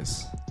gay,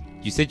 guys.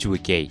 You said you were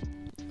gay.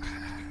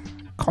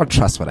 Can't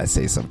trust what I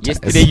say sometimes.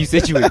 Yesterday you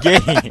said you were gay.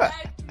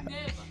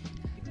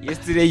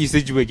 Yesterday you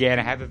said you were gay, and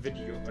I have a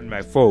video on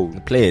my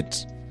phone. Play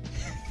it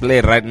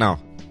right now.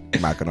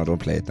 Mark, no, don't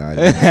play it now.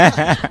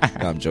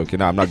 No, I'm joking.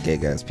 No, I'm not gay,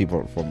 guys.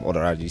 People from all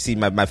around. You see,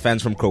 my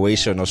fans from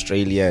Croatia and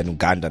Australia and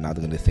Uganda, now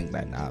they're gonna think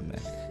like, nah, man,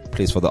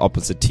 plays for the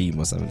opposite team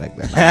or something like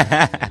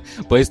that.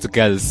 Boys to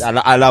girls.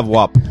 I love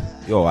WAP.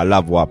 Yo, I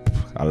love WAP.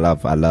 I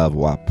love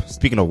WAP.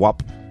 Speaking of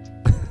WAP,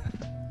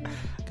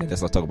 okay,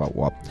 let's not talk about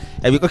WAP.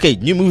 Okay,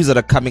 new movies that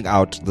are coming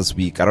out this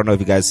week. I don't know if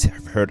you guys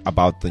have heard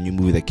about the new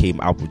movie that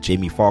came out with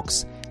Jamie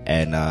Foxx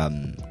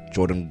and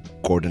Jordan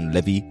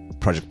Gordon-Levitt,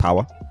 Project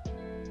Power.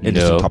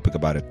 Interesting topic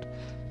about it.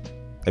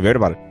 Have you heard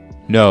about it?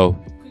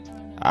 No.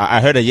 I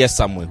heard a yes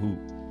somewhere. Who?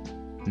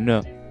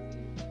 No.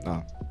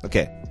 Oh,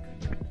 okay.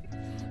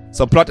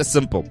 So plot is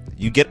simple.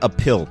 You get a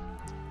pill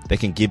that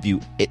can give you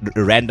a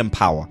random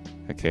power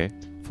Okay.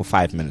 for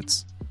 5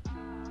 minutes.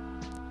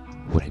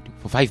 What I do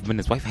for 5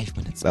 minutes? Why 5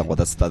 minutes? Well,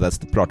 that's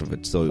the plot of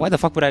it. So Why the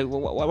fuck would I?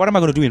 What am I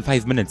gonna do in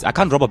 5 minutes? I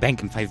can't rob a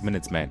bank in 5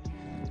 minutes, man.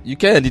 you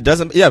can. It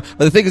doesn't. Yeah, but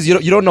the thing is, you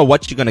don't know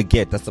what you're gonna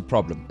get. That's the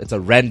problem. It's a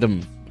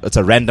random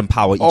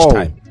power each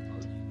time.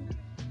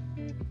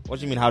 What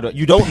do you mean? How do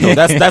you don't know?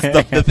 That's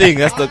the thing.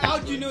 That's the How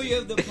do you know you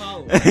have the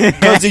power?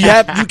 because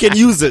you can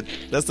use it.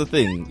 That's the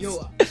thing.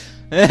 Yo,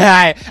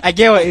 I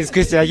get what his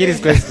question. I get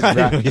his question,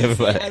 bro. I don't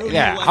know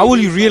Yeah. why How will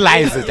you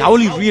realize it? How will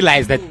you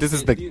realize that this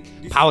is the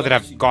power that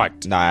I've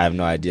got? No, I have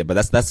no idea. But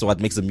that's what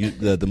makes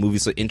the movie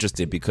so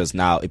interesting, because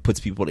now it puts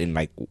people in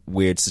like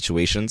weird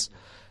situations,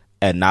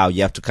 and now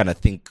you have to kind of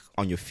think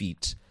on your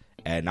feet.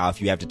 And now if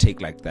you have to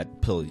take like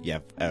that pill, you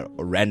have a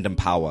random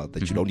power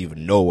that you don't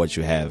even know what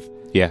you have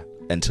Yeah.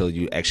 until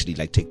you actually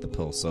like take the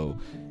pill. So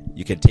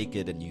you can take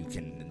it and you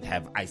can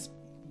have ice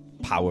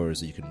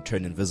powers, or you can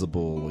turn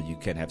invisible, or you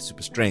can have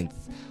super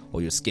strength,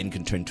 or your skin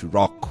can turn to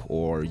rock,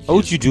 or What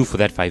would you do for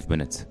that 5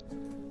 minutes?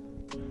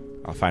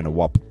 I'll find a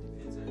WAP.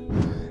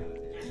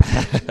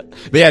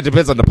 But yeah, it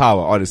depends on the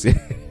power, honestly.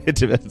 It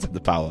depends on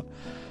the power.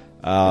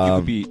 You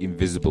could be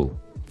invisible.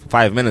 For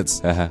 5 minutes.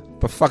 Uh-huh.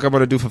 What the fuck I'm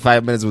gonna do for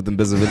 5 minutes with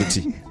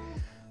invisibility?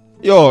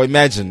 Yo,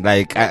 imagine,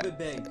 like,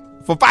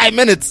 for 5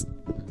 minutes.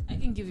 I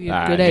can give you a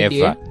Ah, good never.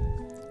 idea.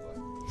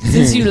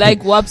 Since you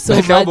like WAP so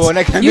No, much, but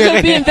I can you do can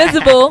it. be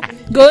invisible,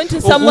 go into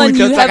someone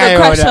you have a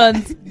crush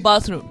on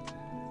bathroom.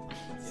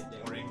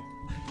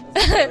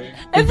 It's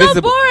not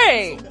Invisible.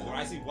 boring.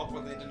 I see WAP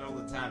on the internet all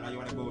the time. Now you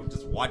wanna go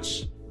just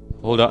watch?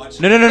 Hold on.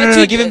 No. But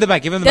you- Give him the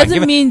mic. Give him the mic.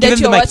 Doesn't mean give that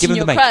him you're the mic. Give watching him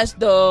your the mic. crush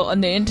though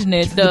on the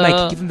internet. Give him the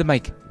mic. Give him the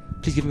mic.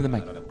 Please give him the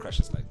mic. I don't have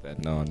crushes like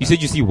that. No. You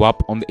said you see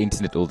WAP on the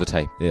internet all the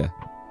time. Yeah.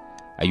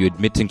 Are you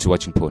admitting to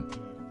watching porn?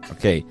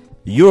 Okay.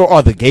 You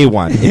are the gay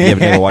one if you have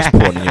never watched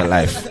porn in your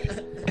life.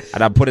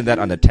 And I'm putting that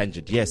on a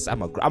tangent. Yes,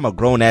 I'm a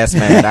grown ass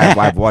man.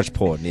 I've watched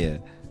porn. Yeah.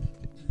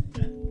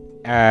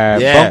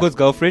 Yeah. Bongo's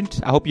girlfriend.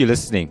 I hope you're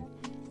listening.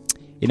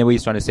 In a way,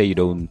 he's trying to say you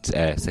don't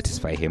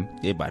satisfy him.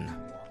 Yeah, man.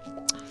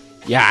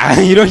 Yeah,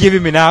 you don't give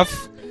him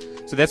enough.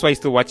 So that's why he's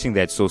still watching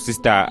that. So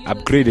sister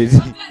upgraded.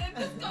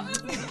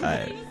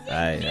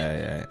 I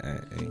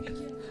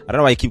don't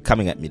know why you keep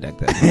coming at me like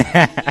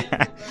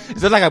that.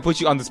 It's not like I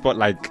put you on the spot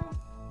like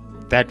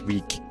that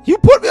week. You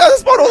put me on the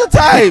spot all the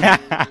time.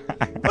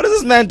 What is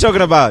this man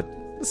talking about?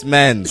 This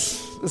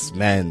man's.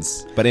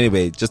 But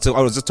anyway,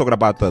 I was just talking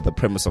about the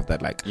premise of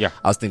that. Like, Yeah.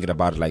 I was thinking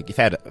about, like, if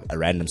I had a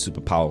random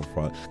superpower,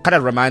 kind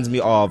of reminds me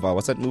of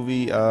what's that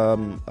movie?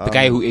 The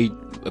guy who ate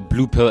a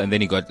blue pill and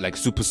then he got like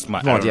super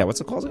smart. I don't know.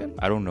 What's it called again?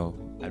 I don't know.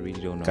 I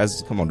really don't know.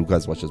 Guys, come on, you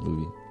guys watch this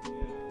movie.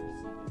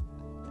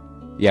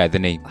 Yeah, the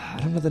name. I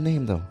don't know the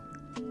name though.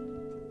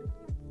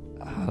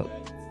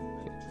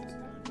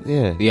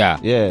 Yeah.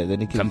 Yeah.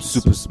 Then he Becomes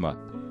super smart.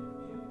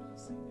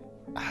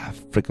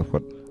 Frick of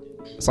what?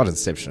 It's not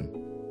Inception.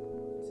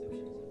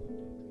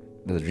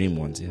 The dream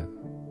ones, yeah.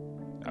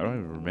 I don't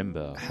even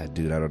remember.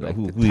 Dude, I don't know Like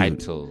who the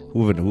title.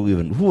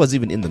 who was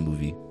even in the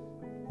movie.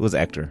 Who was the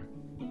actor?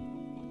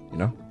 You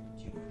know?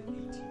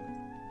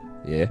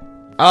 Yeah.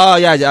 Oh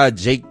yeah,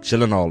 Jake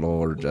Gyllenhaal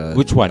or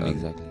Which one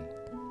exactly?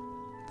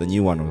 the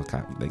new one was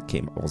like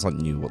came. Well, it's not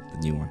new. What the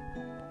new one?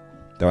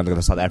 The one,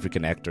 the South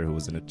African actor who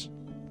was in it.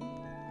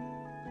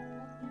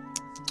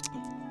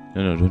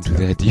 No, don't do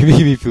that. You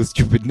make me feel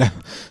stupid now.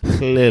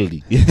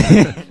 Clearly.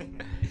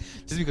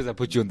 Just because I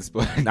put you on the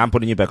spot. I'm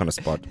putting you back on the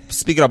spot.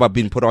 Speaking about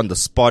being put on the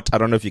spot, I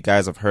don't know if you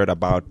guys have heard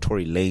about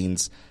Tory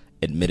Lanez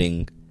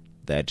admitting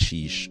that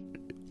he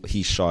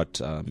shot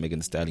Megan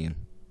Thee Stallion.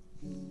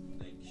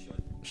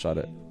 Shot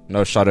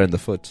her in the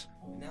foot.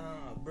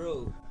 Nah,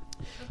 bro.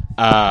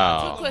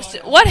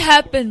 Question. What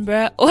happened,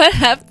 bruh? What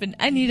happened?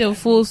 I need a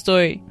full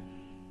story.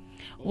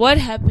 What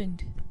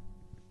happened?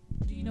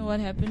 Do you know what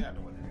happened?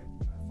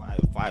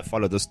 I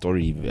followed this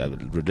story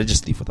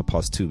religiously for the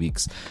past 2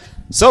 weeks.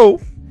 So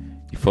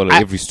You follow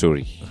every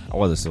story. I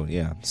was so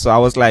yeah. So I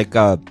was like,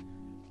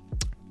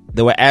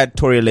 they were at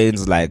Tory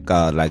Lanez's like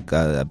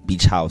a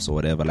beach house or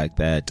whatever like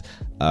that.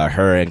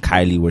 Her and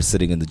Kylie were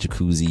sitting in the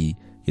jacuzzi,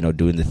 you know,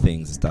 doing the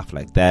things and stuff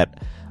like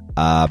that.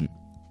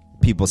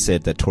 People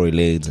said that Tory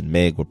Lanez and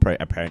Meg were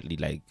apparently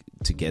like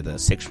together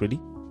sexually.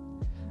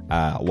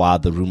 While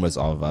the rumors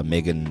of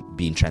Megan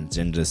being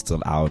transgender is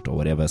still out or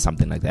whatever,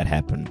 something like that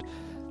happened.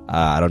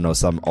 I don't know,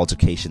 some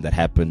altercation that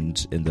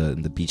happened in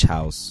the beach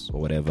house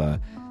or whatever.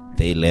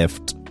 They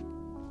left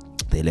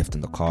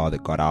in the car. They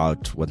got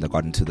out. When they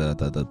got into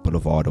the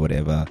boulevard or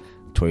whatever,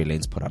 Tory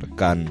Lanez put out a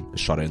gun,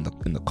 shot her in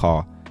the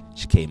car.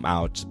 She came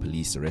out.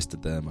 Police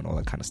arrested them and all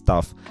that kind of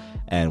stuff.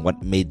 And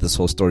what made this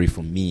whole story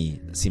for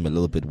me seem a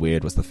little bit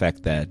weird was the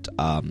fact that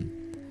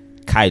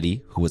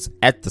Kylie, who was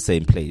at the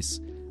same place,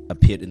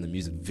 appeared in the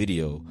music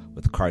video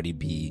with Cardi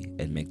B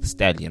and Meg Thee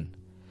Stallion.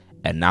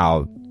 And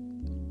now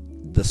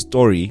the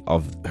story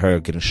of her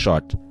getting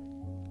shot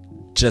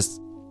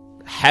just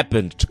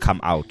happened to come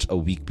out a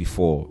week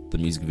before the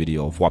music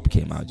video of WAP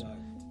came out.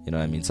 You know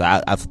what I mean? So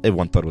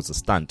everyone thought it was a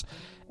stunt.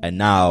 And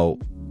now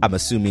I'm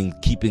assuming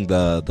keeping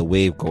the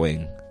wave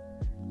going,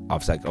 I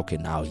was like, okay,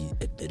 now he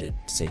admitted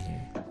saying,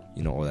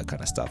 you know, all that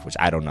kind of stuff, which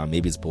I don't know.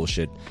 Maybe it's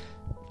bullshit.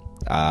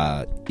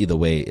 Either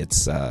way,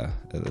 it's a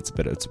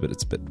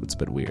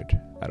bit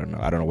weird. I don't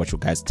know what your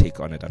guys' take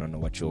on it. I don't know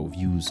what your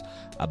views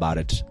about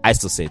it. I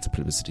still say it's a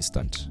publicity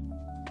stunt.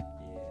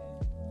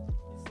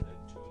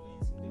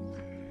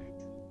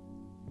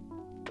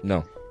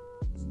 No.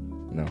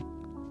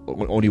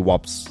 Only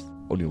WAPs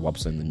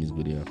in the music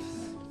video.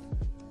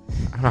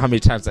 I don't know how many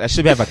times. I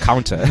should have a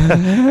counter.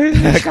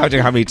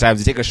 Counting how many times.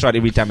 You take a shot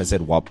every time I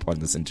said WAP on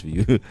this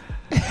interview.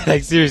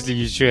 Like, seriously,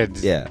 you should.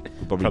 Yeah.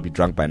 You'll probably be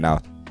drunk by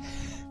now.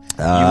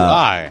 You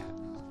are,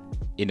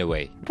 in a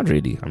way. Not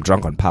really. I'm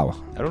drunk on power.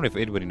 I don't know if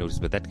anybody noticed,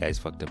 but that guy's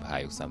fucked up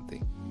high or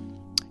something.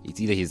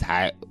 It's either he's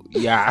high.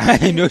 Yeah,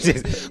 I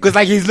noticed. Because,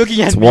 like, he's looking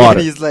at me water.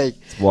 and he's like,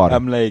 It's water.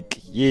 I'm like,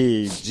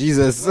 yeah,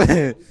 Jesus.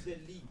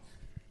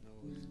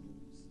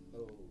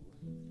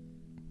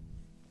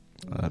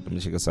 Let me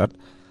check this out.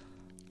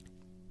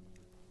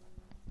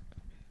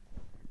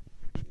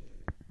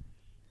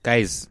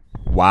 Guys,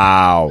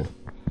 Wow,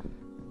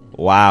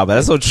 but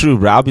that's so true,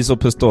 bro. I'll be so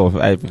pissed off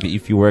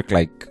if you work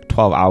like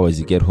 12 hours,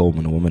 you get home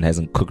and a woman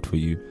hasn't cooked for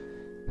you.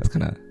 It's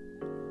kind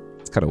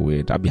of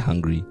weird. I'll be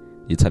hungry.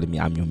 You're telling me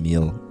I'm your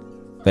meal.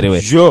 But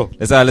anyway, sure.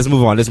 let's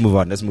move on. Let's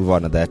move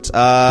on to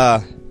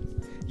that.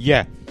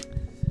 Yeah.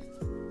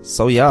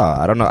 So yeah,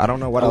 I don't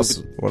know what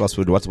else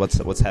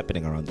what's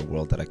happening around the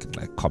world that I can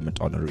like comment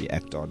on or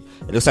react on.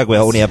 It looks like we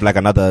only have like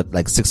another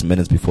like 6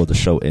 minutes before the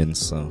show ends.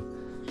 So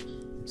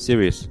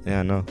Serious.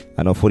 yeah,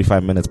 I know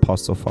 45 minutes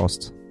passed so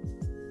fast.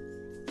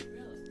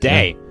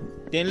 Dang.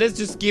 Then let's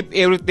just skip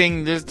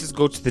everything. Let's just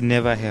go to the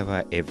never have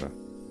I ever.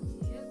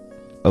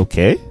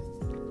 Okay.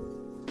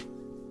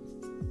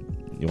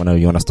 You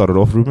wanna start it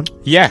off, Ruben?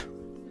 Yeah.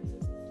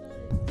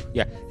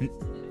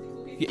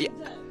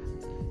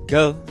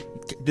 Girl,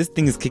 this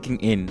thing is kicking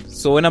in.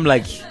 So when I'm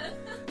like,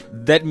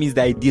 that means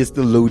the idea is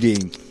still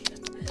loading.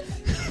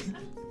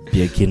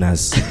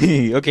 Beginner's.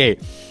 Okay.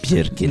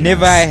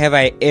 Never have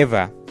I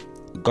ever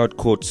got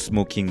caught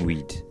smoking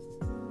weed.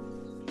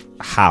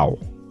 How?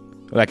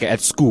 Like at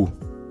school.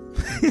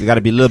 You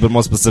gotta be a little bit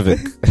more specific.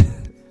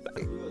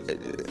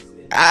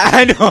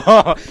 I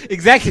know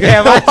exactly why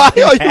I'm Why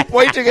asking. are you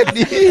pointing at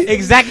me?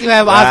 Exactly why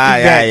I'm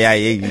asking that.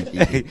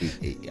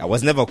 Yeah. I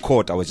was never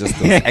caught. I was just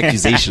those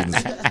accusations.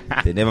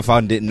 They never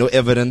found it. No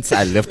evidence.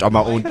 I left on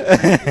my own.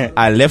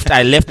 I left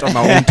on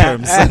my own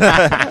terms.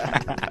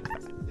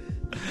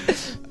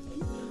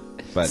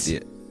 But yeah.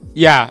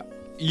 Yeah,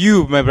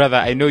 you, my brother,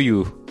 I know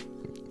you.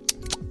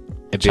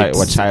 A bit.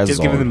 What child Just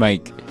give him the zone?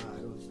 mic.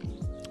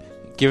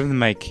 Give him the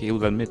mic. He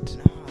will admit.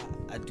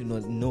 I do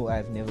not know.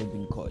 I've never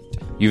been caught.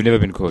 You've never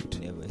been caught.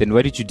 Never. Then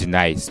why did you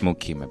deny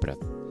smoking, my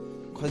brother?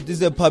 Because this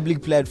is a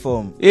public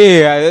platform.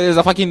 Yeah, it's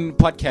a fucking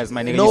podcast,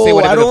 my nigga. No, you say I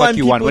whatever don't the fuck want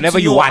you want, people whenever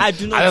to you know want, I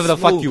do not however the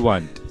fuck smoke. you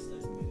want.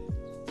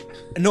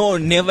 No,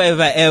 never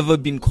ever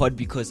been caught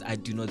because I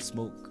do not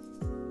smoke.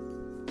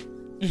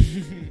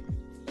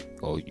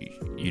 Oh,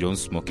 you don't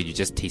smoke it, you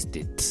just taste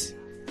it.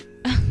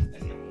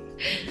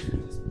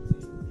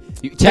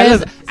 You tell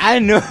us. I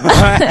know.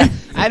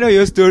 I know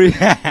your story.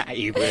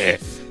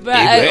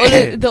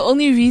 But the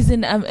only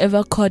reason I'm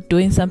ever caught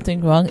doing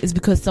something wrong is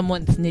because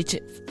someone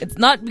snitches. It's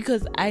not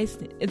because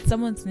it's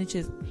someone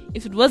snitches.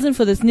 If it wasn't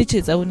for the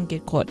snitches, I wouldn't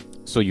get caught.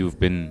 So you've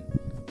been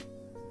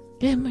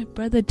My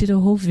brother did a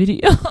whole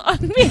video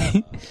on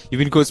me. you've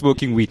been caught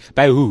smoking weed.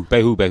 By who?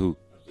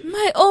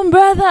 My own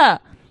brother.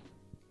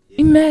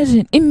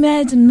 Imagine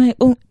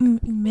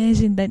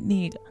that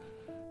nigga.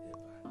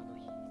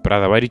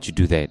 Brother, why did you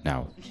do that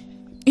now?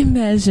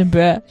 Imagine,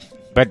 bruh.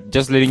 But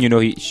just letting you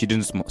know, she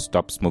didn't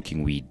stop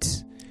smoking weed.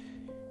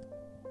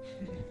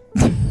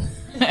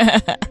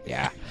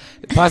 Yeah.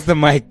 Pass the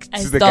mic I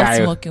to the stopped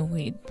guy. smoking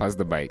weed. Pass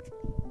the mic. Do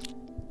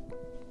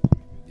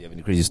you have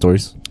any crazy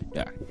stories?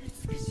 Yeah.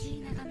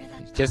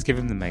 Just give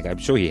him the mic. I'm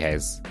sure he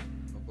has.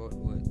 About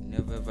what?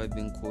 Never have I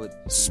been caught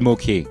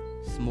Smoking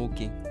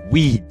smoking.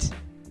 weed.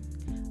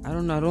 I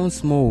don't know. I don't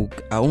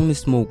smoke. I only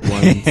smoked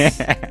once.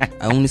 I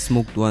only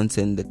smoked once,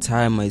 and the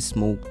time I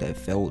smoked, I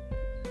felt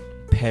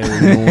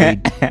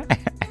paranoid.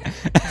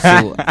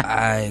 So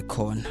I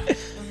can't.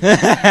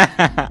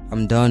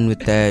 I'm done with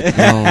that.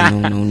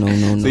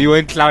 No. So you were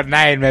in cloud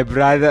 9, my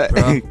brother.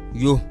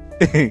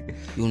 Bruh,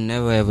 you'll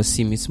never ever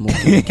see me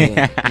smoking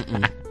again.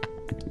 Mm-mm.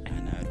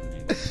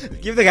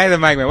 Give the guy the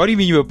mic, man. What do you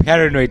mean you were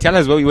paranoid? Tell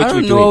us what you were I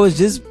don't doing. know. I was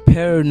just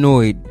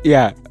paranoid,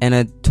 Yeah. and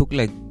I took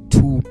like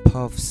 2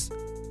 puffs,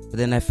 but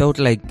then I felt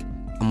like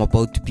I'm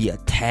about to be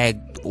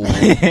attacked. Or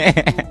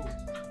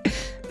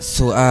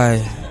so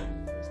I.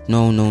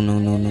 No.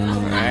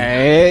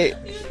 Hey,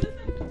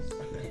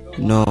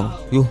 No,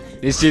 you.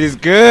 this shit is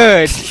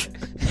good.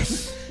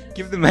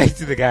 Give the mic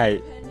to the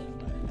guy.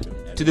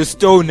 To the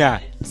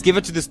stoner. Let's give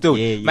it to the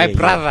stone. My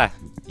brother.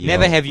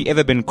 Never have you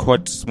ever been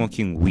caught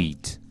smoking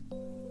weed.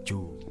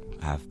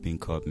 I've been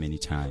caught many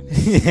times.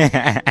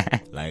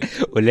 Like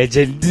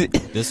Legend.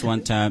 this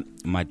one time,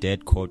 my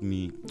dad caught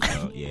me.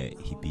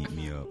 He beat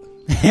me up.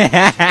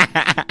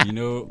 You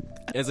know,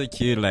 as a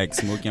kid, like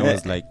smoking, I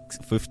was like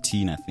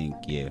 15, I think.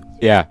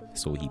 Yeah.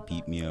 So he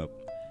beat me up,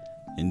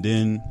 and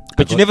then.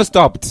 But you never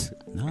stopped.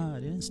 Nah, I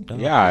didn't stop.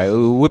 Yeah,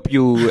 it'll whip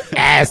you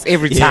ass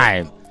every Yeah.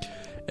 time.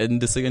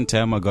 And the second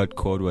time I got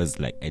caught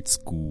was like at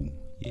school.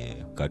 Yeah,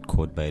 got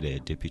caught by the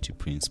deputy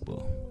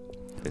principal.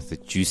 That's a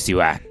juicy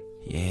one.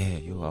 Yeah,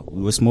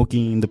 we were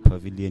smoking in the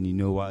pavilion, you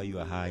know, while you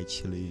were high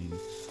chilling.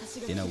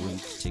 Then I went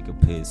to take a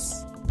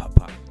piss.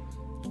 Papa,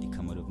 he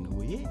come out of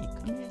nowhere. Hey,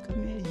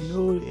 come here, you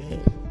know,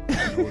 and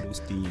all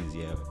those things,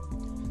 yeah.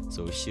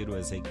 So shit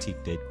was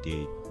hectic that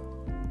day.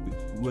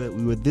 We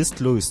were this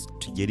close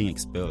to getting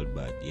expelled,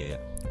 but yeah,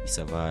 we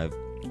survived.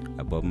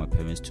 I brought my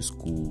parents to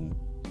school.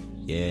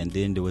 Yeah, and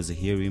then there was a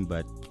hearing,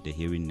 but the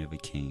hearing never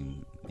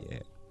came.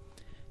 Yeah,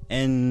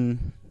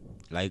 and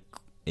like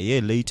a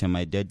year later,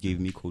 my dad gave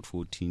me code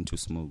 14 to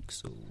smoke.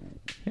 So,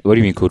 What do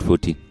you mean code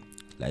 14?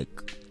 like,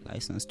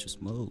 license to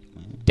smoke,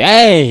 man.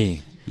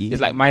 Dang. Yeah.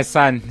 It's like my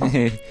son.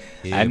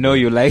 Yeah, I know bro.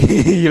 you like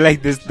you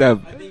like this stuff.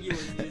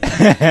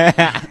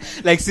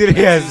 Like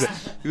serious.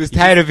 He was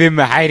tired of him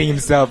hiding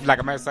himself.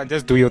 Like, my son,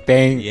 just do your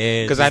thing.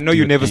 Yeah, Because I just know do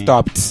you your never thing.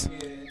 stopped.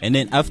 And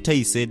then after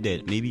he said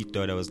that, maybe he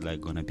thought I was like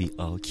gonna be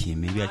okay.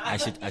 Maybe I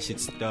should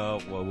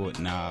stop. What?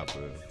 Nah,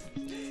 bro.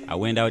 I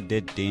went out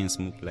that day and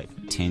smoked like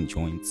 10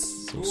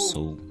 joints.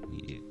 So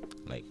yeah.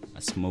 Like I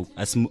smoked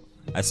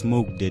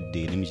that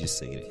day. Let me just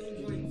say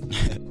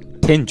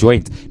that. 10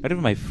 joints. Not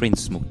even my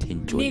friends smoke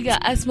 10 joints. Nigga,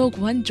 I smoke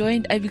 1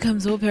 joint, I become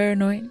so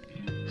paranoid.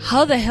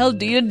 How the hell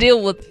do you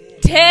deal with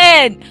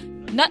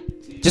 10? Not.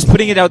 Just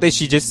putting it out there,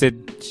 she just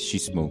said she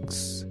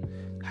smokes.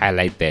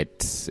 Highlight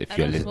that if I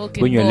you're don't smoke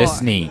when you're anymore.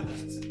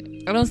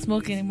 listening. I don't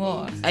smoke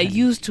anymore. I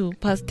used to,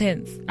 past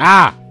tense.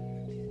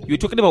 You were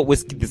talking about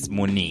whiskey this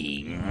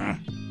morning.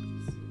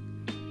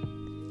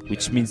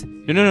 Which means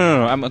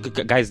no.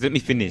 Guys, let me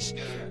finish.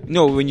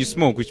 No, when you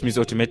smoke, which means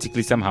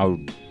automatically somehow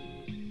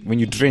when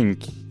you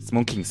drink,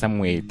 smoking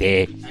somewhere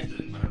there.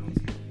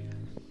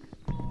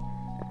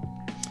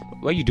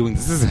 What are you doing?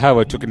 This is how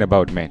we're talking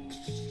about, man.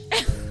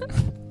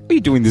 Why are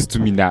you doing this to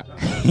me now?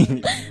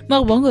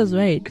 Mark Bongo's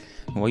right.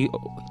 Why you?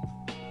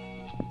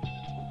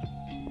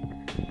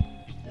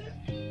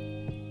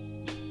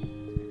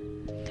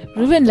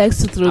 Ruben likes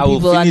to throw I will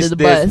people under finish the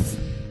this. bus.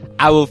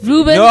 I will.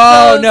 Ruben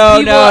No. throws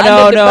people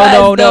under the bus,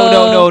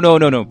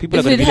 though. No. People are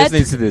If going to it be had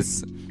listening to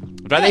this.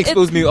 I'd rather Yeah,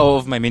 expose me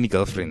of my many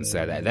girlfriends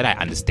that I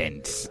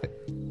understand.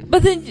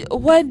 But then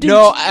why did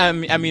No, I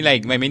mean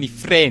like my many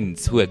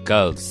friends who are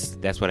girls.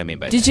 That's what I mean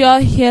by Did that. y'all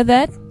hear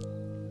that?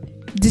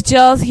 Did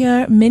y'all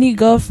hear many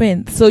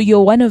girlfriends? So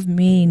you're one of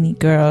many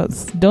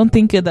girls. Don't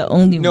think you're the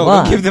only No,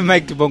 one. don't give the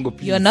mic to Bongo,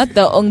 please. You're not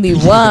the only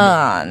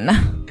one.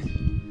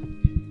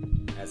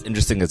 As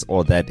interesting as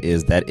all that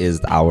is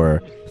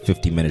our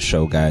 50-minute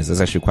show, guys.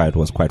 It's actually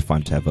was quite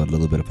fun to have a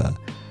little bit of a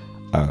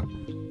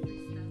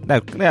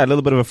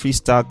little bit of a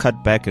freestyle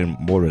cut back and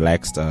more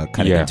relaxed kind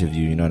of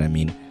interview. You know what I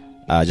mean?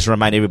 Just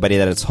remind everybody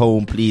that it's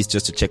home, please,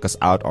 just to check us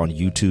out on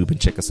YouTube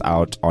and check us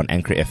out on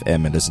Anchor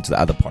FM and listen to the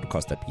other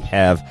podcasts that we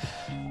have.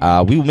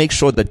 We will make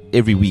sure that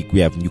every week we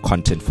have new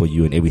content for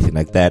you and everything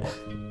like that.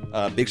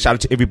 Big shout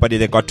out to everybody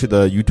that got to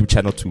the YouTube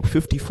channel to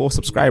 54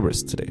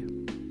 subscribers today.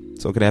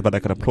 So can I have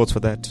an applause for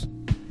that?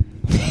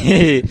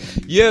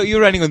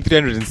 You're running on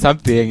 300 and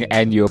something,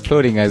 and you're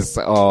uploading us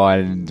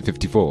on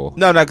 54.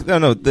 No.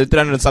 The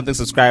 300 and something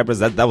subscribers.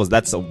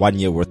 That's a 1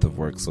 year worth of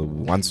work. So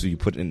once you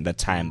put in that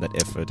time, that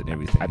effort, and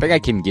everything, I think I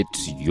can get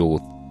to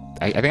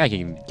I think I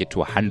can get to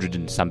 100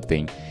 and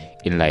something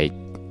in like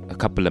a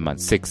couple of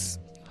months,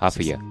 half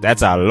a year.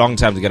 That's a long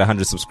time to get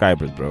 100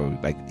 subscribers, bro.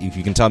 Like if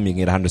you can tell me you can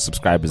get 100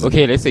 subscribers.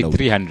 Okay, let's say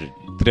 300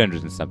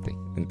 and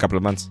something in a couple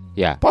of months.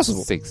 Yeah,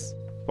 possible. 6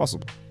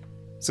 possible.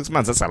 6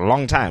 months. That's a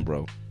long time,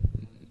 bro.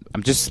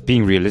 I'm just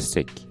being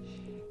realistic.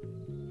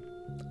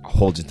 I'll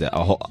hold you there.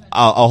 I'll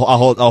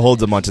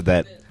hold him onto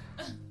that.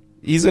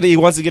 He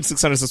wants to get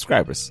 600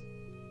 subscribers.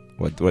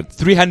 What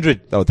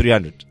 300? Oh,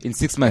 300 in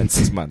 6 months.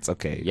 6 months.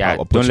 Okay. Yeah.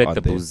 I'll Don't let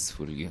the booze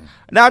fool you.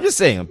 No, I'm just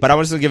saying. But I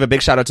want to give a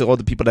big shout out to all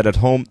the people that are at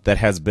home that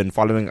has been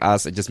following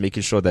us and just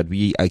making sure that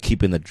we are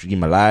keeping the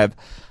dream alive.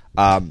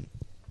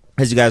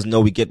 As you guys know,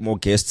 we get more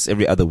guests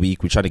every other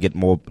week. We try to get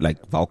more like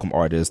Valcom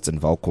artists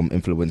and Valcom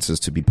influencers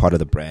to be part of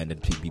the brand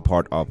and to be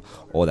part of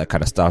all that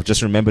kind of stuff.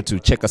 Just remember to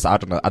check us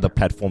out on the other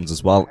platforms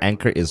as well.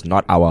 Anchor is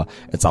not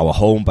it's our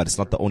home, but it's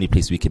not the only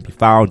place we can be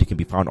found. You can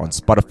be found on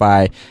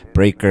Spotify,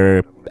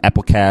 Breaker,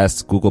 Apple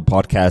Casts, Google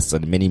Podcasts,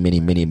 and many, many,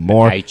 many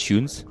more.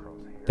 iTunes.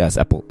 That's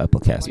Apple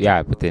Cast.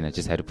 Yeah, but then I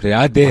just had to put it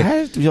out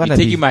there. You're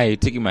taking my,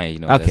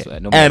 okay.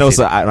 And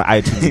also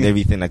iTunes and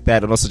everything like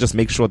that. And also just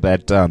make sure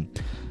that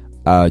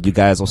you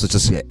guys also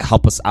just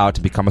help us out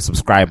to become a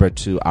subscriber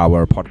to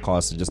our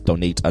podcast and just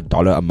donate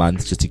 $1 a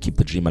month just to keep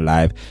the dream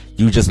alive.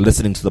 You just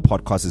listening to the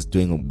podcast is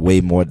doing way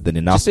more than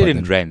enough. Just say it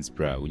in rands,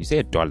 bro. When you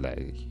say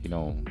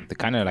 $1, the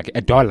kind of like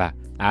 $1,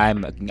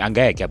 I'm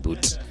gonna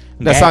boot.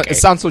 It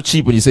sounds so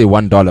cheap when you say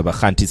 $1, but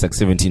Khanti is like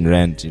 17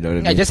 rand. You know what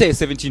I mean? I just say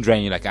 17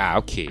 rand. You're like,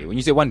 okay. When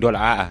you say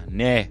 $1,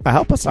 nah.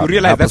 Help us out. You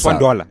realize that's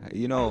 $1.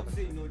 You know.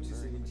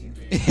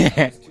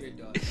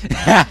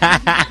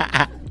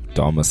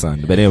 Dharma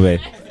son. But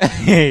anyway.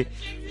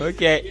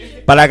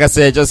 Okay. But like I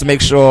said, just make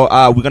sure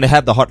we're going to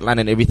have the hotline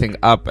and everything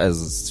up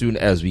as soon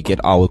as we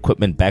get our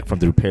equipment back from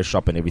the repair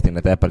shop and everything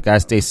like that. But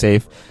guys, stay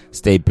safe,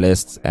 stay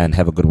blessed, and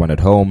have a good one at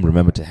home.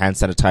 Remember to hand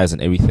sanitize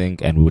and everything,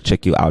 and we'll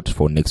check you out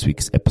for next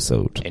week's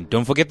episode. And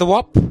don't forget the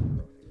WAP.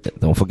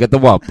 Don't forget the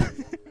WAP.